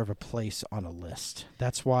not deserve a place on a list.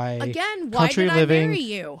 That's why. Again, why did I marry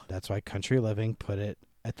you? That's why Country Living put it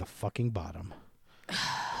at the fucking bottom.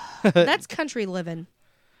 That's Country Living.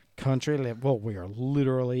 Well, we are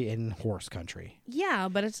literally in horse country. Yeah,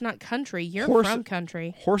 but it's not country. You're from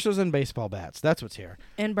country. Horses and baseball bats. That's what's here.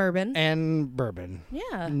 And bourbon.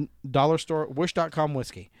 Yeah. Dollar store, wish.com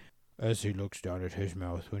whiskey. As he looks down at his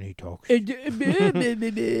mouth when he talks.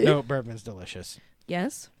 No, bourbon's delicious.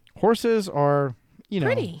 Yes. Horses are,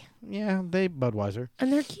 pretty. Yeah, they Budweiser.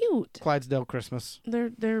 And they're cute. Clydesdale Christmas.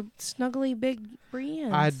 They're snuggly big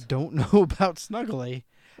brands. I don't know about snuggly.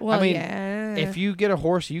 Well, I mean, yeah. if you get a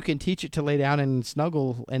horse, you can teach it to lay down and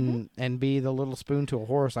snuggle and be the little spoon to a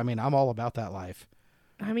horse. I mean, I'm all about that life.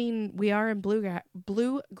 I mean, we are in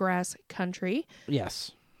bluegrass country.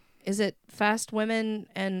 Yes. Is it fast women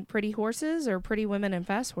and pretty horses, or pretty women and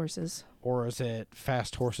fast horses? Or is it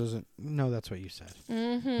fast horses? No, that's what you said.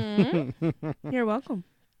 Mm-hmm. You're welcome.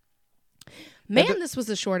 Man, this was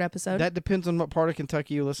a short episode. That depends on what part of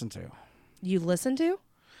Kentucky you listen to. You listen to?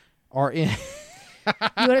 Or in.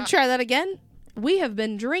 You want to try that again? We have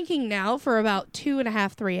been drinking now for about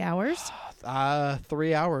 2.5, 3 hours.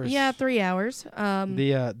 3 hours. Yeah, 3 hours.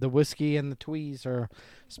 The whiskey and the tweez are.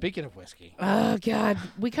 Speaking of whiskey. Oh God,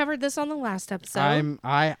 we covered this on the last episode.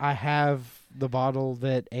 I have the bottle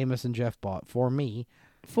that Amos and Jeff bought for me.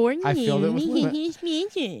 For me. I filled it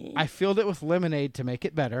with lemonade to make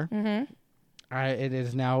it better. Mm-hmm. It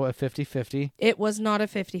is now a 50-50. It was not a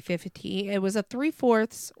 50-50. It was a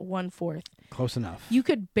 3/4, 1/4. Close enough. You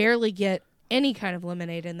could barely get any kind of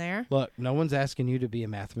lemonade in there. Look, no one's asking you to be a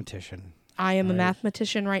mathematician. I am a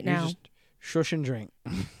mathematician right now. Just shush and drink.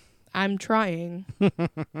 I'm trying.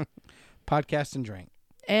 Podcast and drink.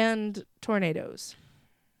 And tornadoes.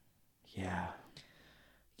 Yeah.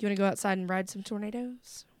 You want to go outside and ride some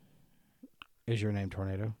tornadoes? Is your name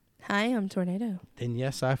Tornado? Hi, I'm Tornado. Then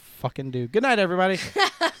yes, I fucking do. Good night, everybody.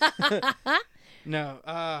 No,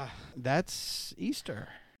 that's Easter.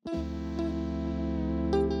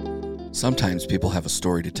 Sometimes people have a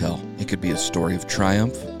story to tell. It could be a story of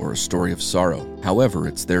triumph or a story of sorrow. However,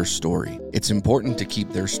 it's their story. It's important to keep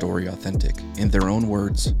their story authentic, in their own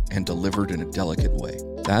words, and delivered in a delicate way.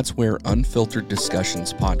 That's where Unfiltered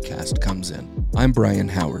Discussions podcast comes in. I'm Brian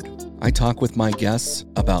Howard. I talk with my guests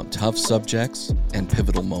about tough subjects and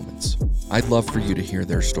pivotal moments. I'd love for you to hear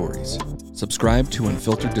their stories. Subscribe to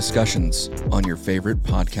Unfiltered Discussions on your favorite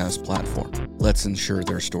podcast platform. Let's ensure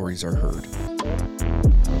their stories are heard.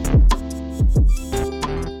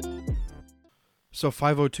 So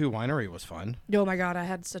 502 Winery was fun. Oh my God, I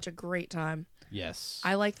had such a great time. Yes.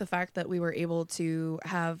 I like the fact that we were able to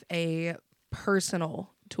have a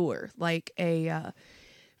personal tour, like it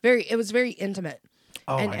was very intimate.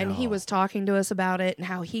 Oh, and he was talking to us about it and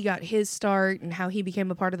how he got his start and how he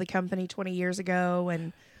became a part of the company 20 years ago.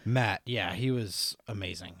 And Matt, yeah, he was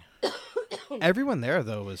amazing. Everyone there,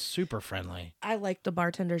 though, was super friendly. I liked the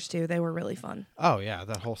bartenders too. They were really fun. Oh, yeah,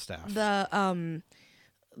 that whole staff.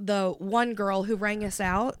 The one girl who rang us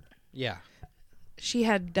out, Yeah. she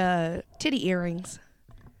had titty earrings.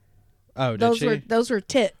 Oh, did she? Those were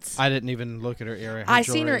tits. I didn't even look at her earring. I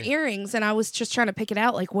seen her earrings and I was just trying to pick it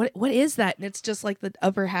out. Like, what is that? And it's just like the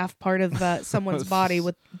upper half part of someone's body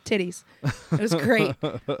with titties. It was great.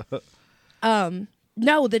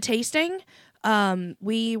 No, the tasting.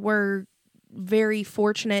 We were very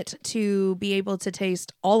fortunate to be able to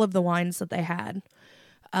taste all of the wines that they had.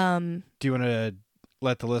 Do you want to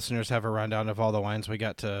let the listeners have a rundown of all the wines we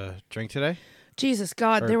got to drink today? Jesus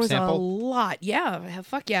God, Or there was sample? a lot. Yeah,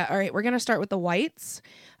 fuck yeah. All right, we're going to start with the whites,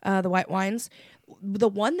 the white wines. The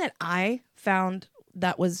one that I found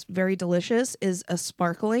that was very delicious is a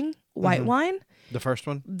sparkling white wine. The first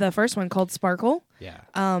one? The first one called Sparkle. Yeah.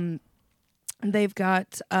 They've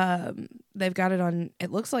got it on,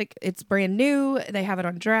 it looks like it's brand new. They have it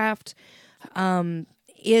on draft.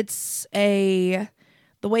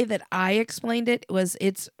 The way that I explained it was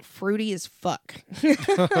it's fruity as fuck.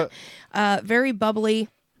 Very bubbly,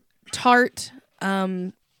 tart.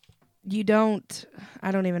 I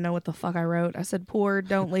don't even know what the fuck I wrote. I said pour,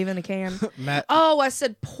 don't leave in a can. Matt. Oh, I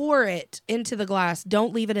said pour it into the glass.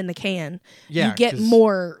 Don't leave it in the can. Yeah, you get 'cause-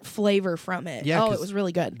 more flavor from it. Yeah, oh, 'cause it was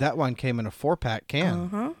really good. That one came in a 4-pack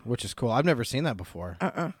can, which is cool. I've never seen that before.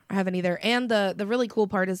 I haven't either. And the really cool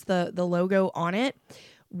part is the logo on it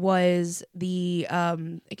was the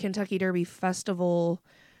Kentucky Derby Festival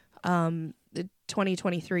the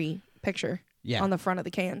 2023 picture Yeah. on the front of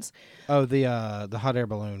the cans. Oh, the hot air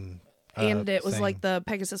balloon. And it was thing. like the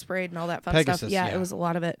Pegasus Parade and all that fun Pegasus, stuff. Yeah, yeah. it was a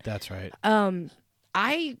lot of it. That's right.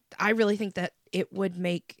 I really think that it would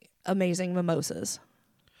make amazing mimosas.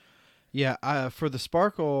 Yeah, for the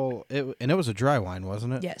sparkle, it was a dry wine,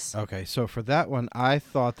 wasn't it? Yes. Okay, so for that one, I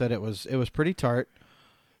thought that it was pretty tart.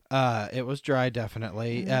 It was dry,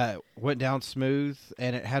 definitely. Went down smooth,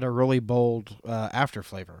 and it had a really bold after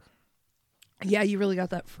flavor. Yeah, you really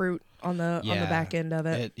got that fruit on the back end of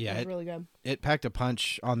it. It was really good. It packed a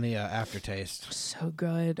punch on the aftertaste. So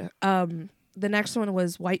good. The next one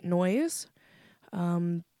was White Noise.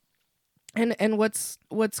 And what's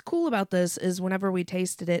cool about this is whenever we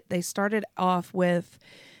tasted it, they started off with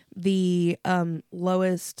the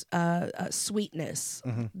lowest sweetness.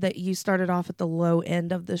 That you started off at the low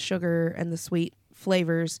end of the sugar and the sweet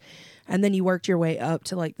flavors, and then you worked your way up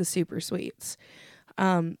to like the super sweets.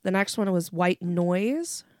 The next one was White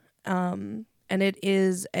Noise, and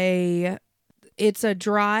it's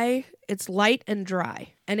light and dry,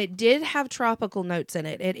 and it did have tropical notes in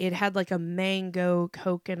it. It had like a mango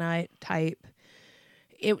coconut type.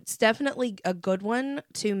 It's definitely a good one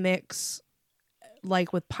to mix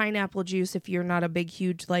like with pineapple juice if you're not a big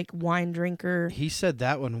huge like wine drinker. He said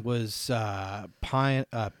that one was pear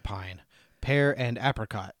and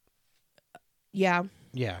apricot. Yeah.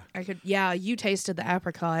 Yeah. You tasted the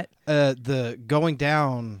apricot. The going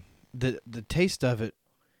down the taste of it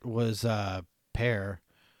was pear,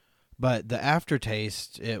 but the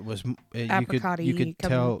aftertaste it was you could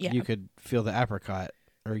tell you could feel the apricot,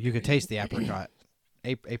 or you could taste the apricot.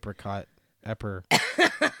 Apricot, apper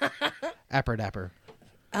dapper.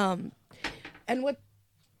 And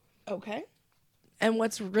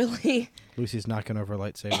what's really Lucy's knocking over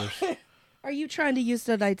lightsabers. Are you trying to use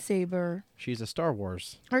the lightsaber? She's a Star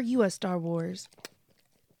Wars. Are you a Star Wars?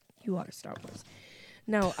 You are a Star Wars.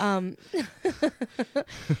 No,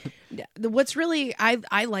 what's really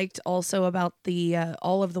I liked also about the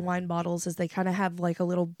all of the wine bottles is they kind of have like a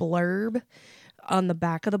little blurb on the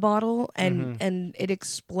back of the bottle, and it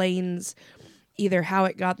explains either how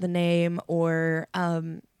it got the name or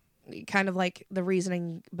kind of like the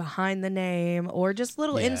reasoning behind the name, or just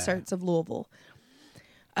little inserts of Louisville.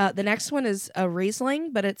 The next one is a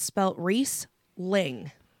Riesling, but it's spelled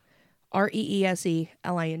Riesling,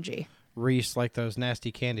 Reeseling. Reese, like those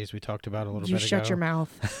nasty candies we talked about a little bit ago. You shut your mouth.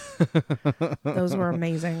 Those were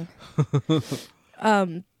amazing.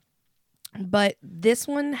 But this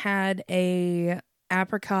one had a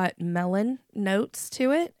apricot melon notes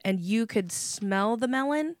to it, and you could smell the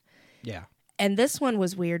melon. Yeah. And this one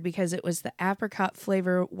was weird because it was the apricot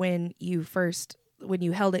flavor when you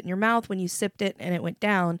held it in your mouth, when you sipped it and it went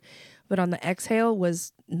down. But on the exhale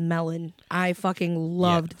was melon. I fucking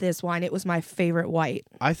loved this wine. It was my favorite white.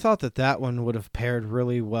 I thought that one would have paired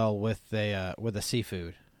really well with a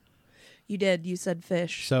seafood. You did. You said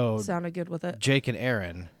fish. So sounded good with it. Jake and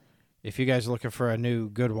Aaron, if you guys are looking for a new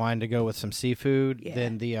good wine to go with some seafood,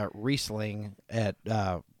 then the Riesling at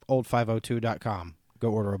old502.com. Go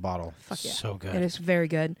order a bottle. Fuck yeah. So good. It is very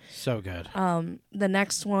good. So good. The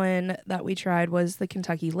next one that we tried was the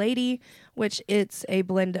Kentucky Lady, which it's a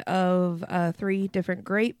blend of 3 different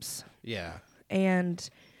grapes. Yeah. And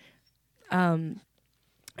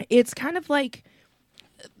it's kind of like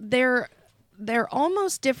they're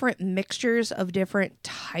almost different mixtures of different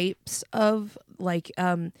types of like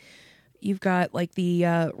you've got like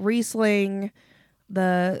the Riesling,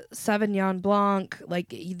 the Sauvignon Blanc, like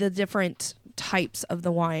the different types of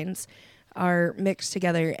the wines are mixed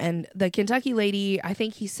together, and the Kentucky Lady, I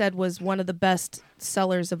think he said, was one of the best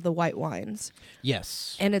sellers of the white wines.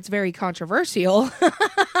 Yes. And it's very controversial.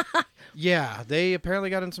 Yeah, they apparently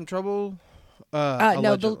got in some trouble.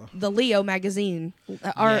 No, the Leo magazine,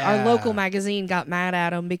 our local magazine, got mad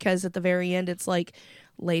at them because at the very end it's like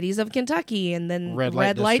Ladies of Kentucky and then Red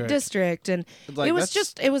Light District, and like, it was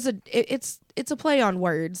it's a play on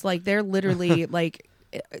words. Like they're literally like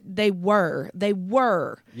they were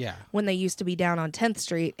when they used to be down on 10th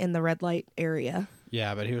Street in the red light area.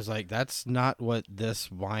 Yeah, but he was like, that's not what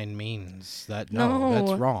this wine means. That's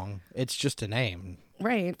wrong. It's just a name.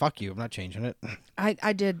 Right. Fuck you. I'm not changing it.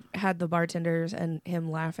 I did had the bartenders and him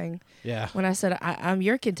laughing. Yeah. When I said, I'm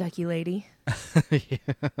your Kentucky lady.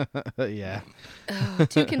 Yeah.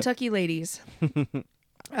 2 Kentucky ladies.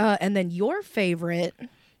 And then your favorite.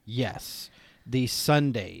 Yes. The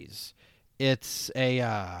Sundays. It's a...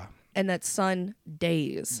 and that's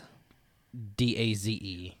Sundays.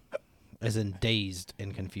 D-A-Z-E. As in dazed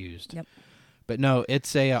and confused. Yep. But no,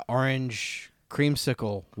 it's a orange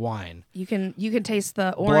creamsicle wine. You can taste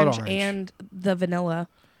the orange and the vanilla.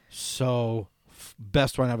 So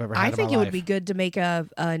best wine I've ever had. I think it would be good to make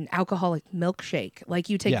an alcoholic milkshake. Like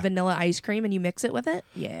you take vanilla ice cream and you mix it with it.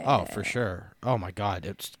 Yeah. Oh, for sure. Oh my God.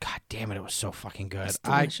 God damn it. It was so fucking good.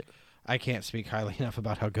 I can't speak highly enough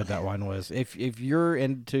about how good that wine was. If you're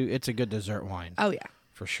into, it's a good dessert wine. Oh yeah.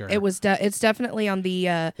 For sure. It was. It's definitely on the.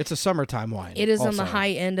 It's a summertime wine. It is on the high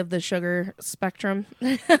end of the sugar spectrum.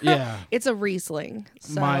 Yeah. It's a Riesling.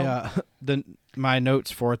 So. My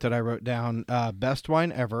notes for it that I wrote down: best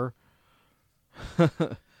wine ever.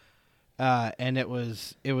 And it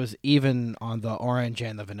was even on the orange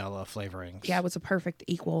and the vanilla flavorings. Yeah, it was a perfect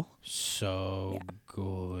equal. So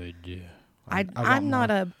good. I'm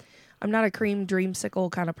not a cream dreamsicle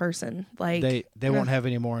kind of person. Like they won't have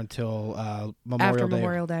any more until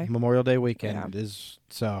Memorial Day weekend is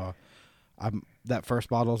so. That first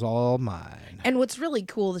bottle's all mine. And what's really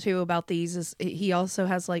cool too about these is he also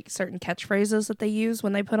has like certain catchphrases that they use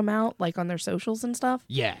when they put them out, like on their socials and stuff.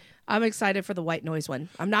 Yeah. I'm excited for the white noise one.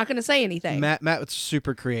 I'm not going to say anything. Matt was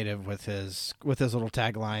super creative with his little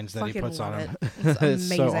taglines that he Fucking puts on love him. it. It's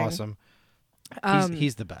It's so amazing. awesome.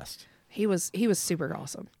 He's the best. He was super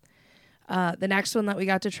awesome. The next one that we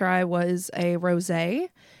got to try was a rosé.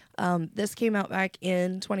 This came out back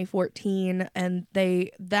in 2014, and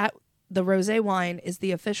the rosé wine is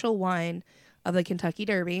the official wine of the Kentucky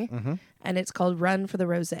Derby, and it's called Run for the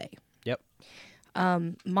Rosé. Yep.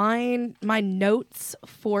 My notes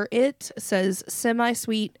for it says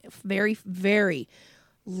semi-sweet, very, very,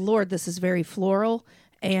 Lord, this is very floral,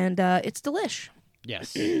 and it's delish.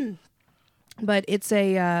 Yes. But it's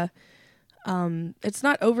it's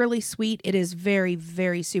not overly sweet. It is very,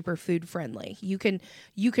 very super food friendly. You could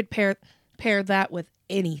pair that with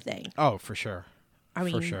anything. Oh, for sure. I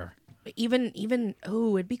mean, for sure. Even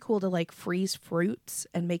it'd be cool to like freeze fruits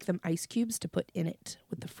and make them ice cubes to put in it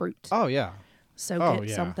with the fruit. Oh yeah. So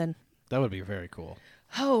get something. That would be very cool.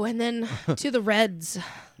 Oh, and then to the reds.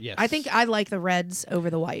 Yes. I think I like the reds over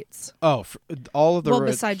the whites. Oh, all of the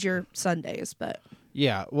besides your Sundays, but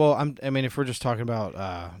yeah. Well, I mean, if we're just talking about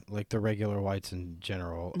like the regular whites in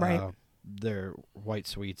general, right? Their white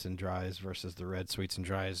sweets and dries versus the red sweets and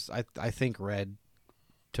dries. I think red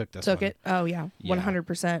took this. Took one. it. Oh yeah,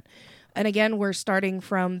 100%. And again, we're starting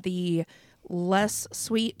from the less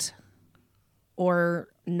sweet or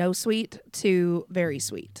no sweet to very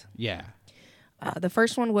sweet. Yeah. The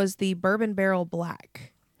first one was the Bourbon Barrel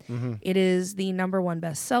Black. Mm-hmm. It is the #1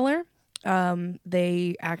 bestseller.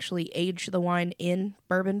 They actually age the wine in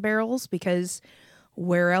bourbon barrels because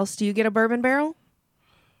where else do you get a bourbon barrel?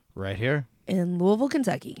 Right here. In Louisville,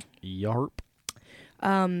 Kentucky. Yarp.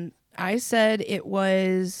 I said it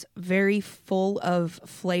was very full of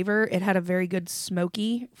flavor. It had a very good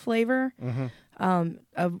smoky flavor. Mm-hmm.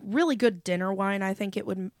 A really good dinner wine. I think it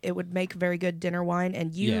would make very good dinner wine.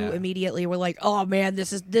 And you immediately were like, "Oh man,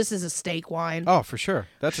 this is a steak wine." Oh, for sure.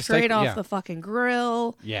 That's a straight steak, off the fucking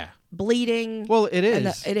grill. Yeah. Bleeding. Well, it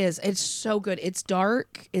is. And it is. It's so good. It's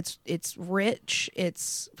dark. It's rich.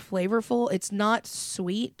 It's flavorful. It's not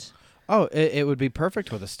sweet. Oh, it would be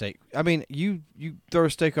perfect with a steak. I mean, you throw a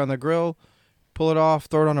steak on the grill, pull it off,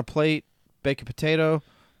 throw it on a plate, bake a potato,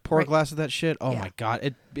 pour a glass of that shit. Oh my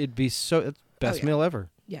god, it'd be it's best meal ever.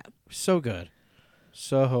 Yeah, so good,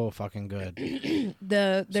 so fucking good.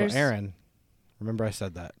 So Aaron, remember I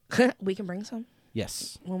said that. we can bring some.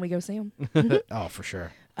 Yes, when we go see them. Oh, for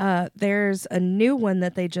sure. There's a new one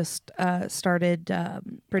that they just started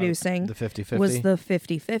producing. The 50/50 was the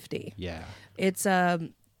 50/50. Yeah, it's a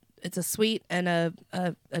sweet and a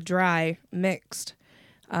dry mixed.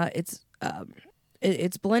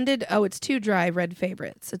 It's blended. Oh, it's 2 dry red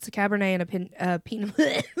favorites. It's a Cabernet and a Pinot.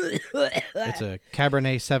 It's a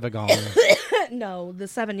Cabernet Sauvignon. No, the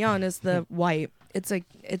Sauvignon is the white. It's a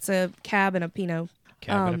Cab and a Pinot.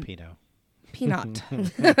 Cab and a Pinot. Pinot.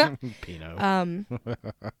 Pinot.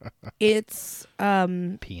 It's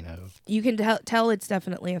Pinot. You can tell it's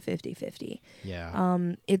definitely a 50/50. Yeah.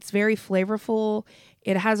 It's very flavorful.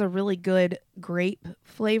 It has a really good grape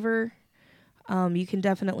flavor. You can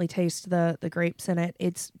definitely taste the grapes in it.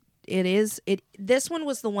 This one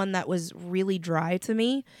was the one that was really dry to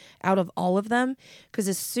me out of all of them, because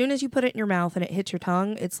as soon as you put it in your mouth and it hits your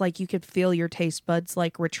tongue, it's like you could feel your taste buds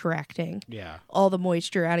like retracting. Yeah. All the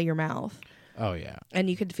moisture out of your mouth. Oh yeah. And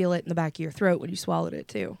you could feel it in the back of your throat when you swallowed it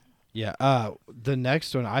too. Yeah. The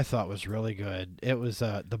next one I thought was really good. It was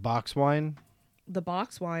the box wine. The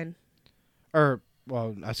box wine.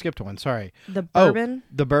 Well, I skipped one. Sorry. The bourbon.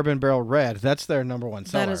 The Bourbon Barrel Red. That's their #1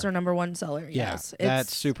 seller. That is their #1 seller. Yes. Yeah,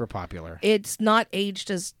 that's super popular. It's not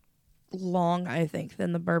aged as long, I think,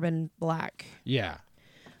 than the Bourbon Black. Yeah.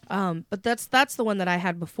 But that's the one that I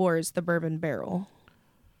had before is the Bourbon Barrel.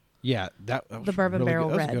 Yeah, that was the Bourbon really Barrel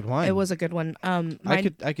good. Red. That was a good wine. It was a good one.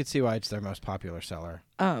 I could see why it's their most popular seller.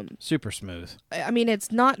 Super smooth. I mean,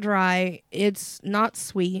 it's not dry. It's not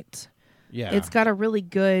sweet. Yeah. It's got a really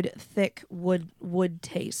good thick wood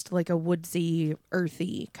taste, like a woodsy,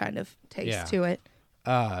 earthy kind of taste to it.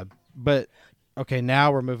 But okay,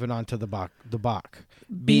 now we're moving on to the Bach.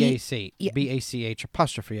 BAC. Yeah. BACH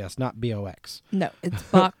apostrophe S, not BOX. No, it's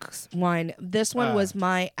box wine. This one was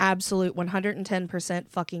my absolute 110%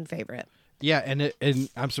 fucking favorite. Yeah, and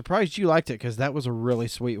I'm surprised you liked it because that was a really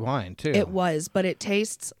sweet wine too. It was, but it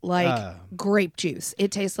tastes like grape juice.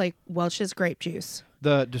 It tastes like Welch's grape juice.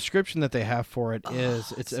 The description that they have for it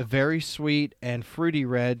is it's a very sweet and fruity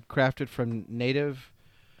red crafted from Native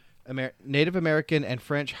American and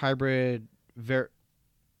French hybrid Do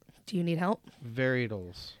you need help?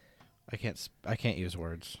 varietals. I can't use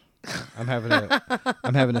words. I'm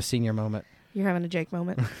having a senior moment. You're having a Jake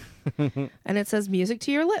moment. And it says music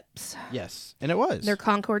to your lips. Yes, and it was. They're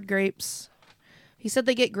Concord grapes. He said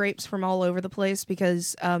they get grapes from all over the place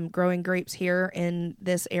because growing grapes here in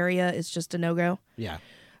this area is just a no-go. Yeah.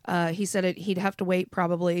 He said he'd have to wait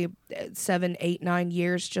probably 7, 8, 9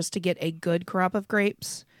 years just to get a good crop of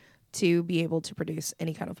grapes to be able to produce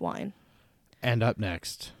any kind of wine. And up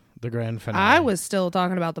next, the grand finale. I was still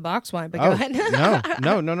talking about the box wine, but go ahead.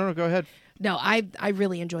 No, go ahead. No, I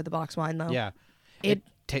really enjoyed the box wine though. Yeah.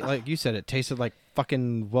 Like you said, it tasted like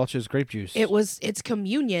fucking Welch's grape juice. It's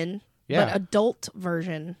communion, but adult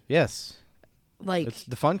version. Yes. Like it's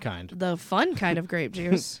the fun kind. The fun kind of grape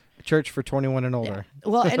juice. Church for 21 and older. Yeah.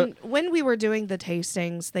 Well, and when we were doing the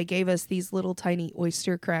tastings, they gave us these little tiny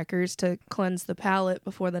oyster crackers to cleanse the palate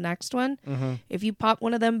before the next one. Mm-hmm. If you pop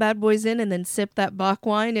one of them bad boys in and then sip that Bach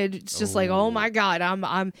wine, it's just like, oh my God,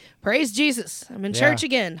 I'm praise Jesus. I'm in church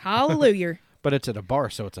again. Hallelujah. But it's at a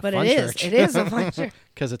bar, so it's a fun church. It is a fun church.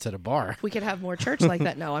 Because it's at a bar. We could have more church like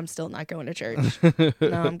that. No, I'm still not going to church.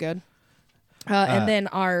 No, I'm good. And then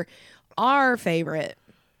our favorite.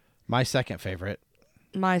 My second favorite.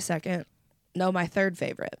 My second. No, my third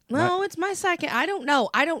favorite. No, it's my second. I don't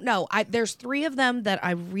know. There's 3 of them that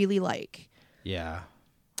I really like. Yeah.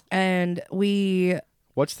 And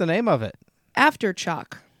What's the name of it? After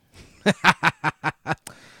Chalk.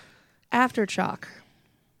 After Chalk.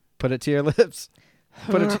 Put it to your lips.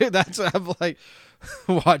 That's what I'm like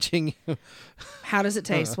watching you. How does it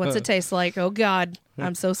taste? What's it taste like? Oh God,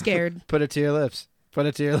 I'm so scared. Put it to your lips. Put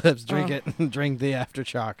it to your lips. Drink it. Drink the After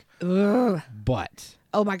Chalk. Ugh. But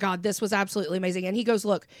oh my God, this was absolutely amazing. And he goes,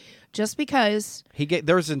 look, just because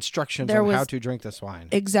there was instructions on how to drink this wine.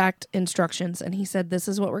 Exact instructions. And he said, this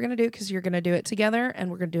is what we're going to do because you're going to do it together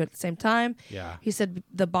and we're going to do it at the same time. Yeah. He said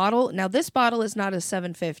the bottle, now this bottle is not a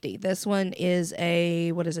 750. This one is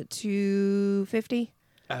a, what is it, 250?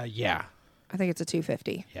 Yeah. I think it's a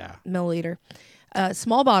 250 milliliter.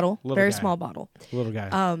 Small bottle, Little very guy. small bottle. Little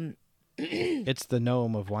guy. It's the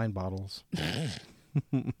gnome of wine bottles.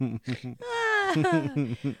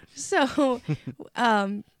 So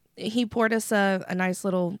he poured us a nice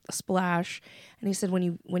little splash, and he said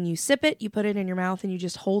when you sip it, you put it in your mouth and you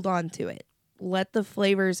just hold on to it. Let the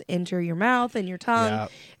flavors enter your mouth and your tongue.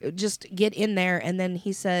 Yeah. Just get in there, and then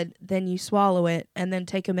he said, then you swallow it, and then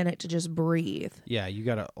take a minute to just breathe. Yeah, you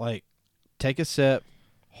gotta take a sip,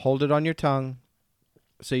 hold it on your tongue,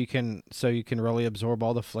 so you can really absorb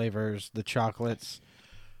all the flavors, the chocolates.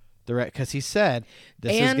 Because he said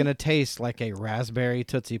this is going to taste like a raspberry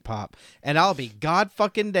Tootsie Pop. And I'll be god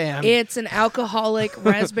fucking damned. It's an alcoholic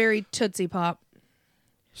raspberry Tootsie Pop.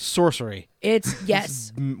 Sorcery. It's,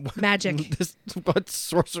 yes, magic. What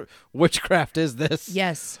sorcery? Witchcraft is this?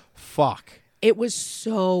 Yes. Fuck. It was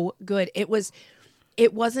so good. It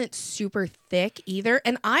wasn't super thick either.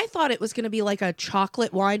 And I thought it was going to be like a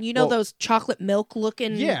chocolate wine. You know, those chocolate milk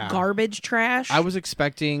looking garbage trash? I was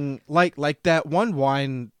expecting like that one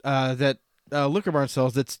wine that Liquor Barn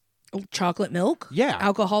sells that's chocolate milk? Yeah.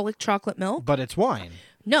 Alcoholic chocolate milk? But it's wine.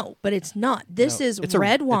 No, but it's not. This is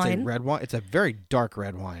red wine. It's a red wine. It's a very dark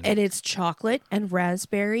red wine. And it's chocolate and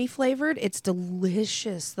raspberry flavored. It's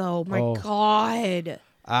delicious, though. My God.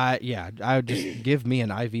 I would just give me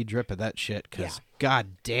an IV drip of that shit because god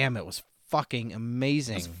damn, it was fucking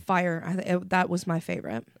amazing. It was fire. That was my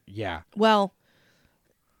favorite. Yeah. Well,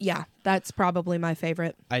 yeah, that's probably my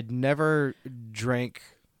favorite. I'd never drank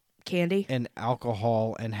candy and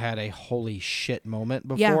alcohol and had a holy shit moment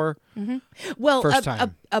before. Yeah. Mm-hmm. Well, first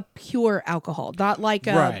time. A pure alcohol, not like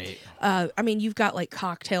right. I mean, you've got like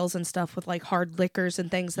cocktails and stuff with like hard liquors and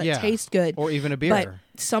things that taste good, or even a beer. But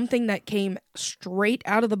something that came straight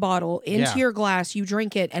out of the bottle into your glass, you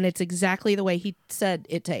drink it, and it's exactly the way he said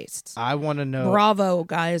it tastes. I want to know. Bravo,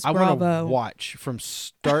 guys! I Bravo! want to watch from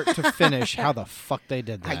start to finish how the fuck they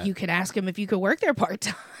did that. You could ask him if you could work there part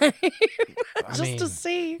time, to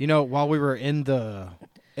see. You know, while we were in the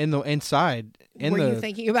inside. Were you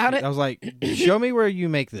thinking about it? I was like, show me where you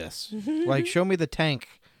make this. Like, show me the tank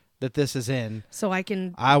that this is in. So I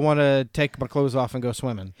can... I want to take my clothes off and go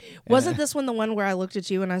swimming. Wasn't this one the one where I looked at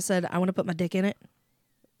you and I said, I want to put my dick in it?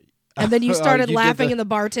 And then you started laughing and the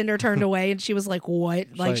bartender turned away and she was like, what?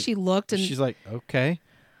 Like she looked and... She's like, okay,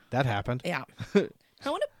 that happened. Yeah. I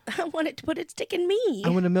want it to put its dick in me. I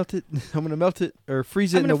want to melt it. I'm going to melt it or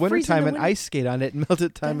freeze it in the wintertime and ice skate on it and melt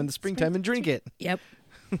it in the springtime and drink it. Yep.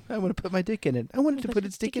 I want to put my dick in it. I want it to put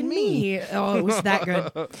its dick in me. Oh, it was that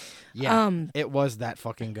good. Yeah, it was that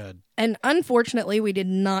fucking good. And unfortunately, we did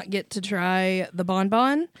not get to try the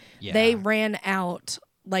bonbon. Yeah. They ran out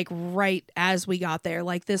like right as we got there.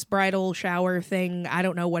 Like this bridal shower thing, I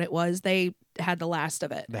don't know what it was. They had the last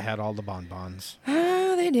of it. They had all the bonbons.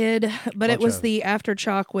 They did, but it Bunch was of- the after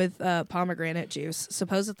chalk with pomegranate juice.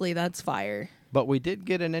 Supposedly that's fire. But we did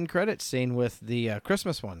get an end credit scene with the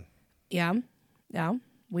Christmas one. Yeah,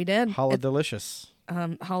 we did. Holidelicious.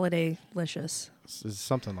 Holiday-licious. Is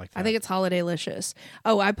something like that. I think it's Holiday-licious.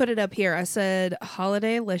 Oh, I put it up here. I said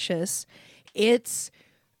Holiday-licious. it's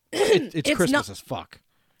Christmas not- as fuck.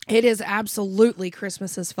 It is absolutely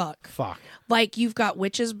Christmas as fuck. Fuck. Like you've got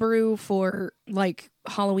witch's brew for like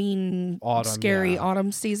Halloween, Autumn, scary yeah.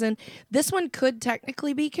 autumn season. This one could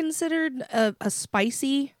technically be considered a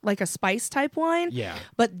spicy, like a spice type wine. Yeah.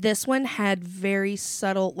 But this one had very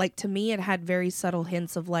subtle, like to me, it had very subtle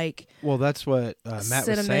hints of like Well, that's what Matt was saying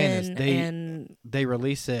is cinnamon and they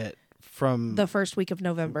release it from the first week of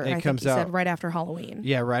November. It I think comes he said out- right after Halloween.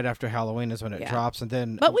 yeah, right after Halloween is when it Yeah. drops, and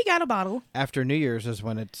then But we got a bottle. after New Year's is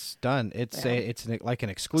when it's done. It's like an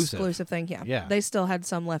exclusive. Thing, yeah. Yeah. They still had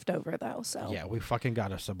some left over though, so. Yeah, we fucking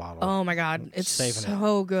got us a bottle. Oh my god, it's Saving it.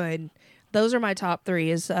 so good. Those are my top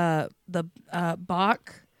three: is the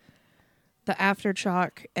Bach, the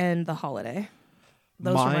Aftershock, and the Holiday.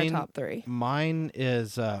 Those are my top three. Mine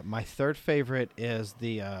is my third favorite is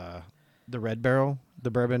the Red Barrel, the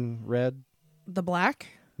bourbon red. The black?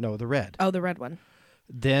 No, the red. Oh, the red one.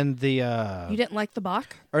 Then the You didn't like the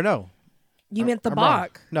Bach? or no, You meant the I'm wrong.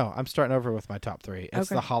 Bach. No, I'm starting over with my top three.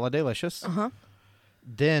 It's Okay. the Holidaylicious. Uh huh.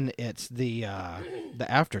 Then it's the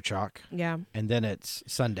Aftershock, Yeah. and then it's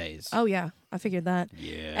Sundays. Oh yeah, I figured that.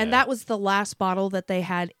 Yeah. And that was the last bottle that they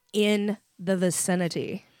had in the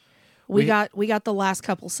vicinity. We We- got the last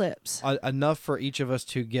couple sips. Enough for each of us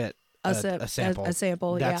to get A sip, a sample. a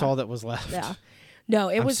sample, That's yeah. all that was left. Yeah. No,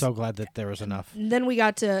 it I'm was so glad that there was enough. Then we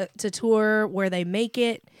got to tour where they make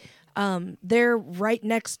it. They're right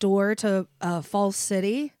next door to Falls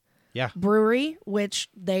City Yeah. Brewery, which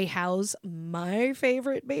they house my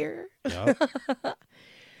favorite beer, Yup.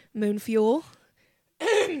 Moon Fuel,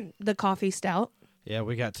 the coffee stout, Yeah,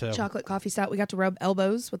 we got to. chocolate coffee stout. We got to rub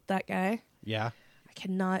elbows with that guy. Yeah.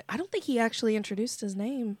 I don't think he actually introduced his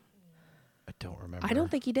name. I don't remember. I don't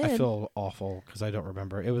think he I did. feel awful because I don't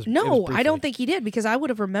remember. It was No, it was I briefly. don't think he did because I would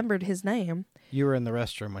have remembered his name. You were in the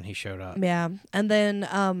restroom when he showed up. Yeah. And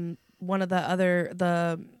then one of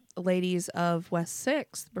the ladies of West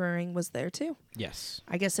Sixth Brewing was there too. Yes,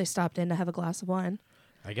 I guess they stopped in to have a glass of wine.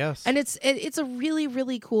 I guess. And it's a really,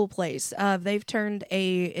 really cool place. They've turned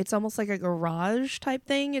it's almost like a garage type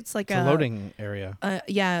thing. It's like it's a loading area.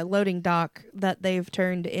 loading dock that they've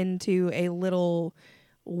turned into a little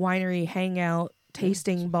winery hangout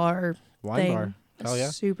tasting bar Wine thing. bar. Hell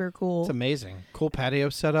yeah. Super cool. It's amazing. Cool patio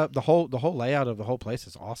setup. The whole layout of the whole place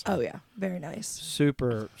is awesome. Oh yeah, very nice.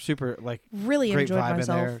 Super like. Really Great enjoyed vibe in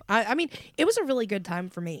myself. there. I mean, it was a really good time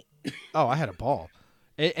for me. Oh, I had a ball.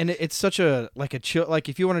 It's such a chill. Like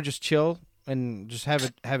if you want to just chill and just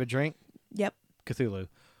have a drink, Yep. Cthulhu.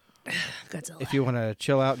 Godzilla. If you want to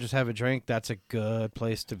chill out, just have a drink. That's a good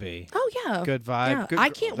place to be. Oh yeah. Good vibe. Yeah. Good I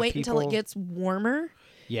gr- can't the wait until it people. gets warmer.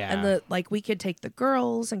 Yeah. And we could take the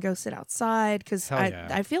girls and go sit outside because Hell yeah.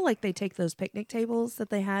 I feel like they take those picnic tables that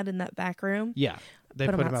they had in that back room. Yeah. They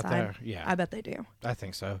put 'em them out outside. there. Yeah. I bet they do. I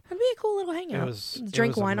think so. It'd be a cool little hangout.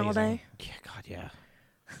 Drink wine all amazing. day Yeah, God, yeah.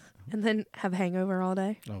 and then have hangover all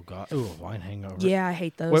day. Oh God, ooh, a wine hangover. Yeah, I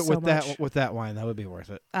hate those with, so with much. that with that wine, that would be worth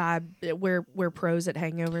it. We're pros at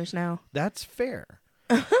hangovers now. That's fair.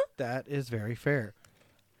 That is very fair.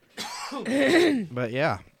 But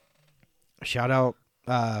yeah, shout out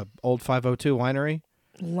Old 502 Winery.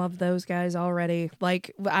 Love those guys already.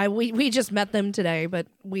 Like we just met them today, but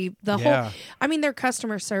Yeah. I mean their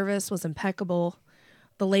customer service was impeccable.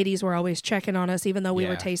 The ladies were always checking on us, even though we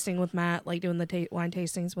were Yeah. tasting with Matt, like doing the wine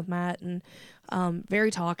tastings with Matt, and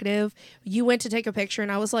very talkative. You went to take a picture,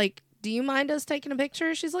 and I was like, "Do you mind us taking a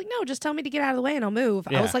picture?" She's like, "No, just tell me to get out of the way, and I'll move."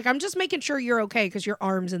 I Yeah. was like, "I'm just making sure you're okay because your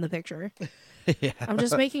arm's in the picture. Yeah. I'm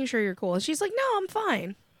just making sure you're cool." And she's like, "No, I'm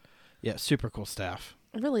fine." Yeah, super cool staff.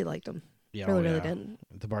 I really liked them. Yeah, Really, oh, really yeah. did.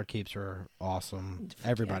 The barkeeps are awesome.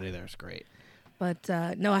 Everybody there's great. But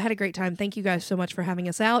no, I had a great time. Thank you guys so much for having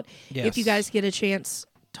us out. If you Yes. guys get a chance,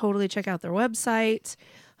 totally check out their website.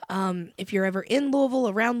 If you're ever in Louisville,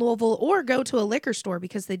 around Louisville, or go to a liquor store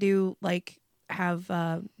because they do have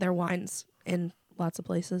their wines in lots of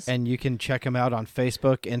places. And you can check them out on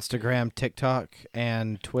Facebook, Instagram, TikTok,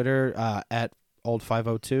 and Twitter at Old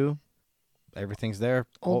 502. Everything's there.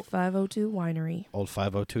 Old 502 Winery.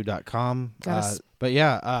 Old502.com. Gotta But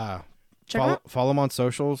yeah, Check 'em out. follow them on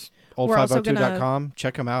socials. We're also Old502.com.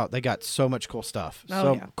 Check them out. They got so much cool stuff. Oh,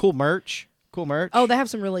 so yeah. cool merch. Cool merch. Oh, they have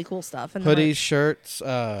some really cool stuff. And hoodies, shirts.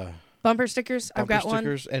 Bumper stickers. I've got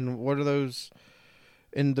stickers. And what are those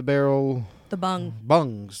in the barrel? The bung.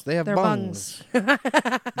 Bungs. They have They're bungs.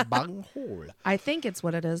 Bung hole. I think it's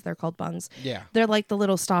what it is. They're called bungs. Yeah. They're like the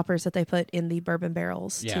little stoppers that they put in the bourbon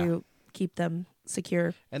barrels to keep them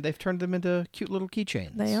secure. And they've turned them into cute little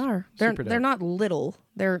keychains. They are. Super They're dope. not little.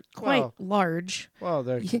 They're quite large. Well,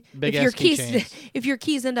 they're big if your ass keychains. if your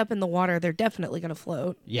keys end up in the water, they're definitely going to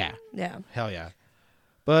float. Yeah. Yeah. Hell yeah.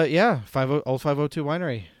 But yeah, Old 502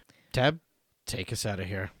 Winery. Tab, take us out of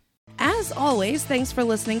here. As always, thanks for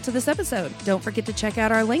listening to this episode. Don't forget to check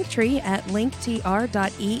out our link tree at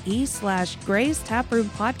linktr.ee/Gray's Taproom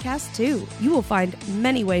Podcast 2. You will find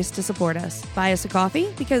many ways to support us. Buy us a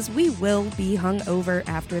coffee because we will be hungover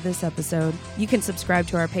after this episode. You can subscribe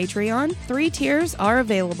to our Patreon. 3 tiers are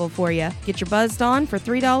available for you. Get your buzzed on for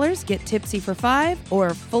 $3, get tipsy for $5,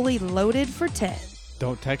 or fully loaded for $10.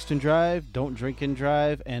 Don't text and drive, don't drink and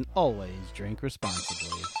drive, and always drink responsibly.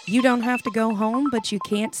 You don't have to go home, but you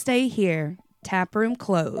can't stay here. Taproom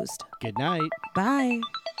closed. Good night. Bye.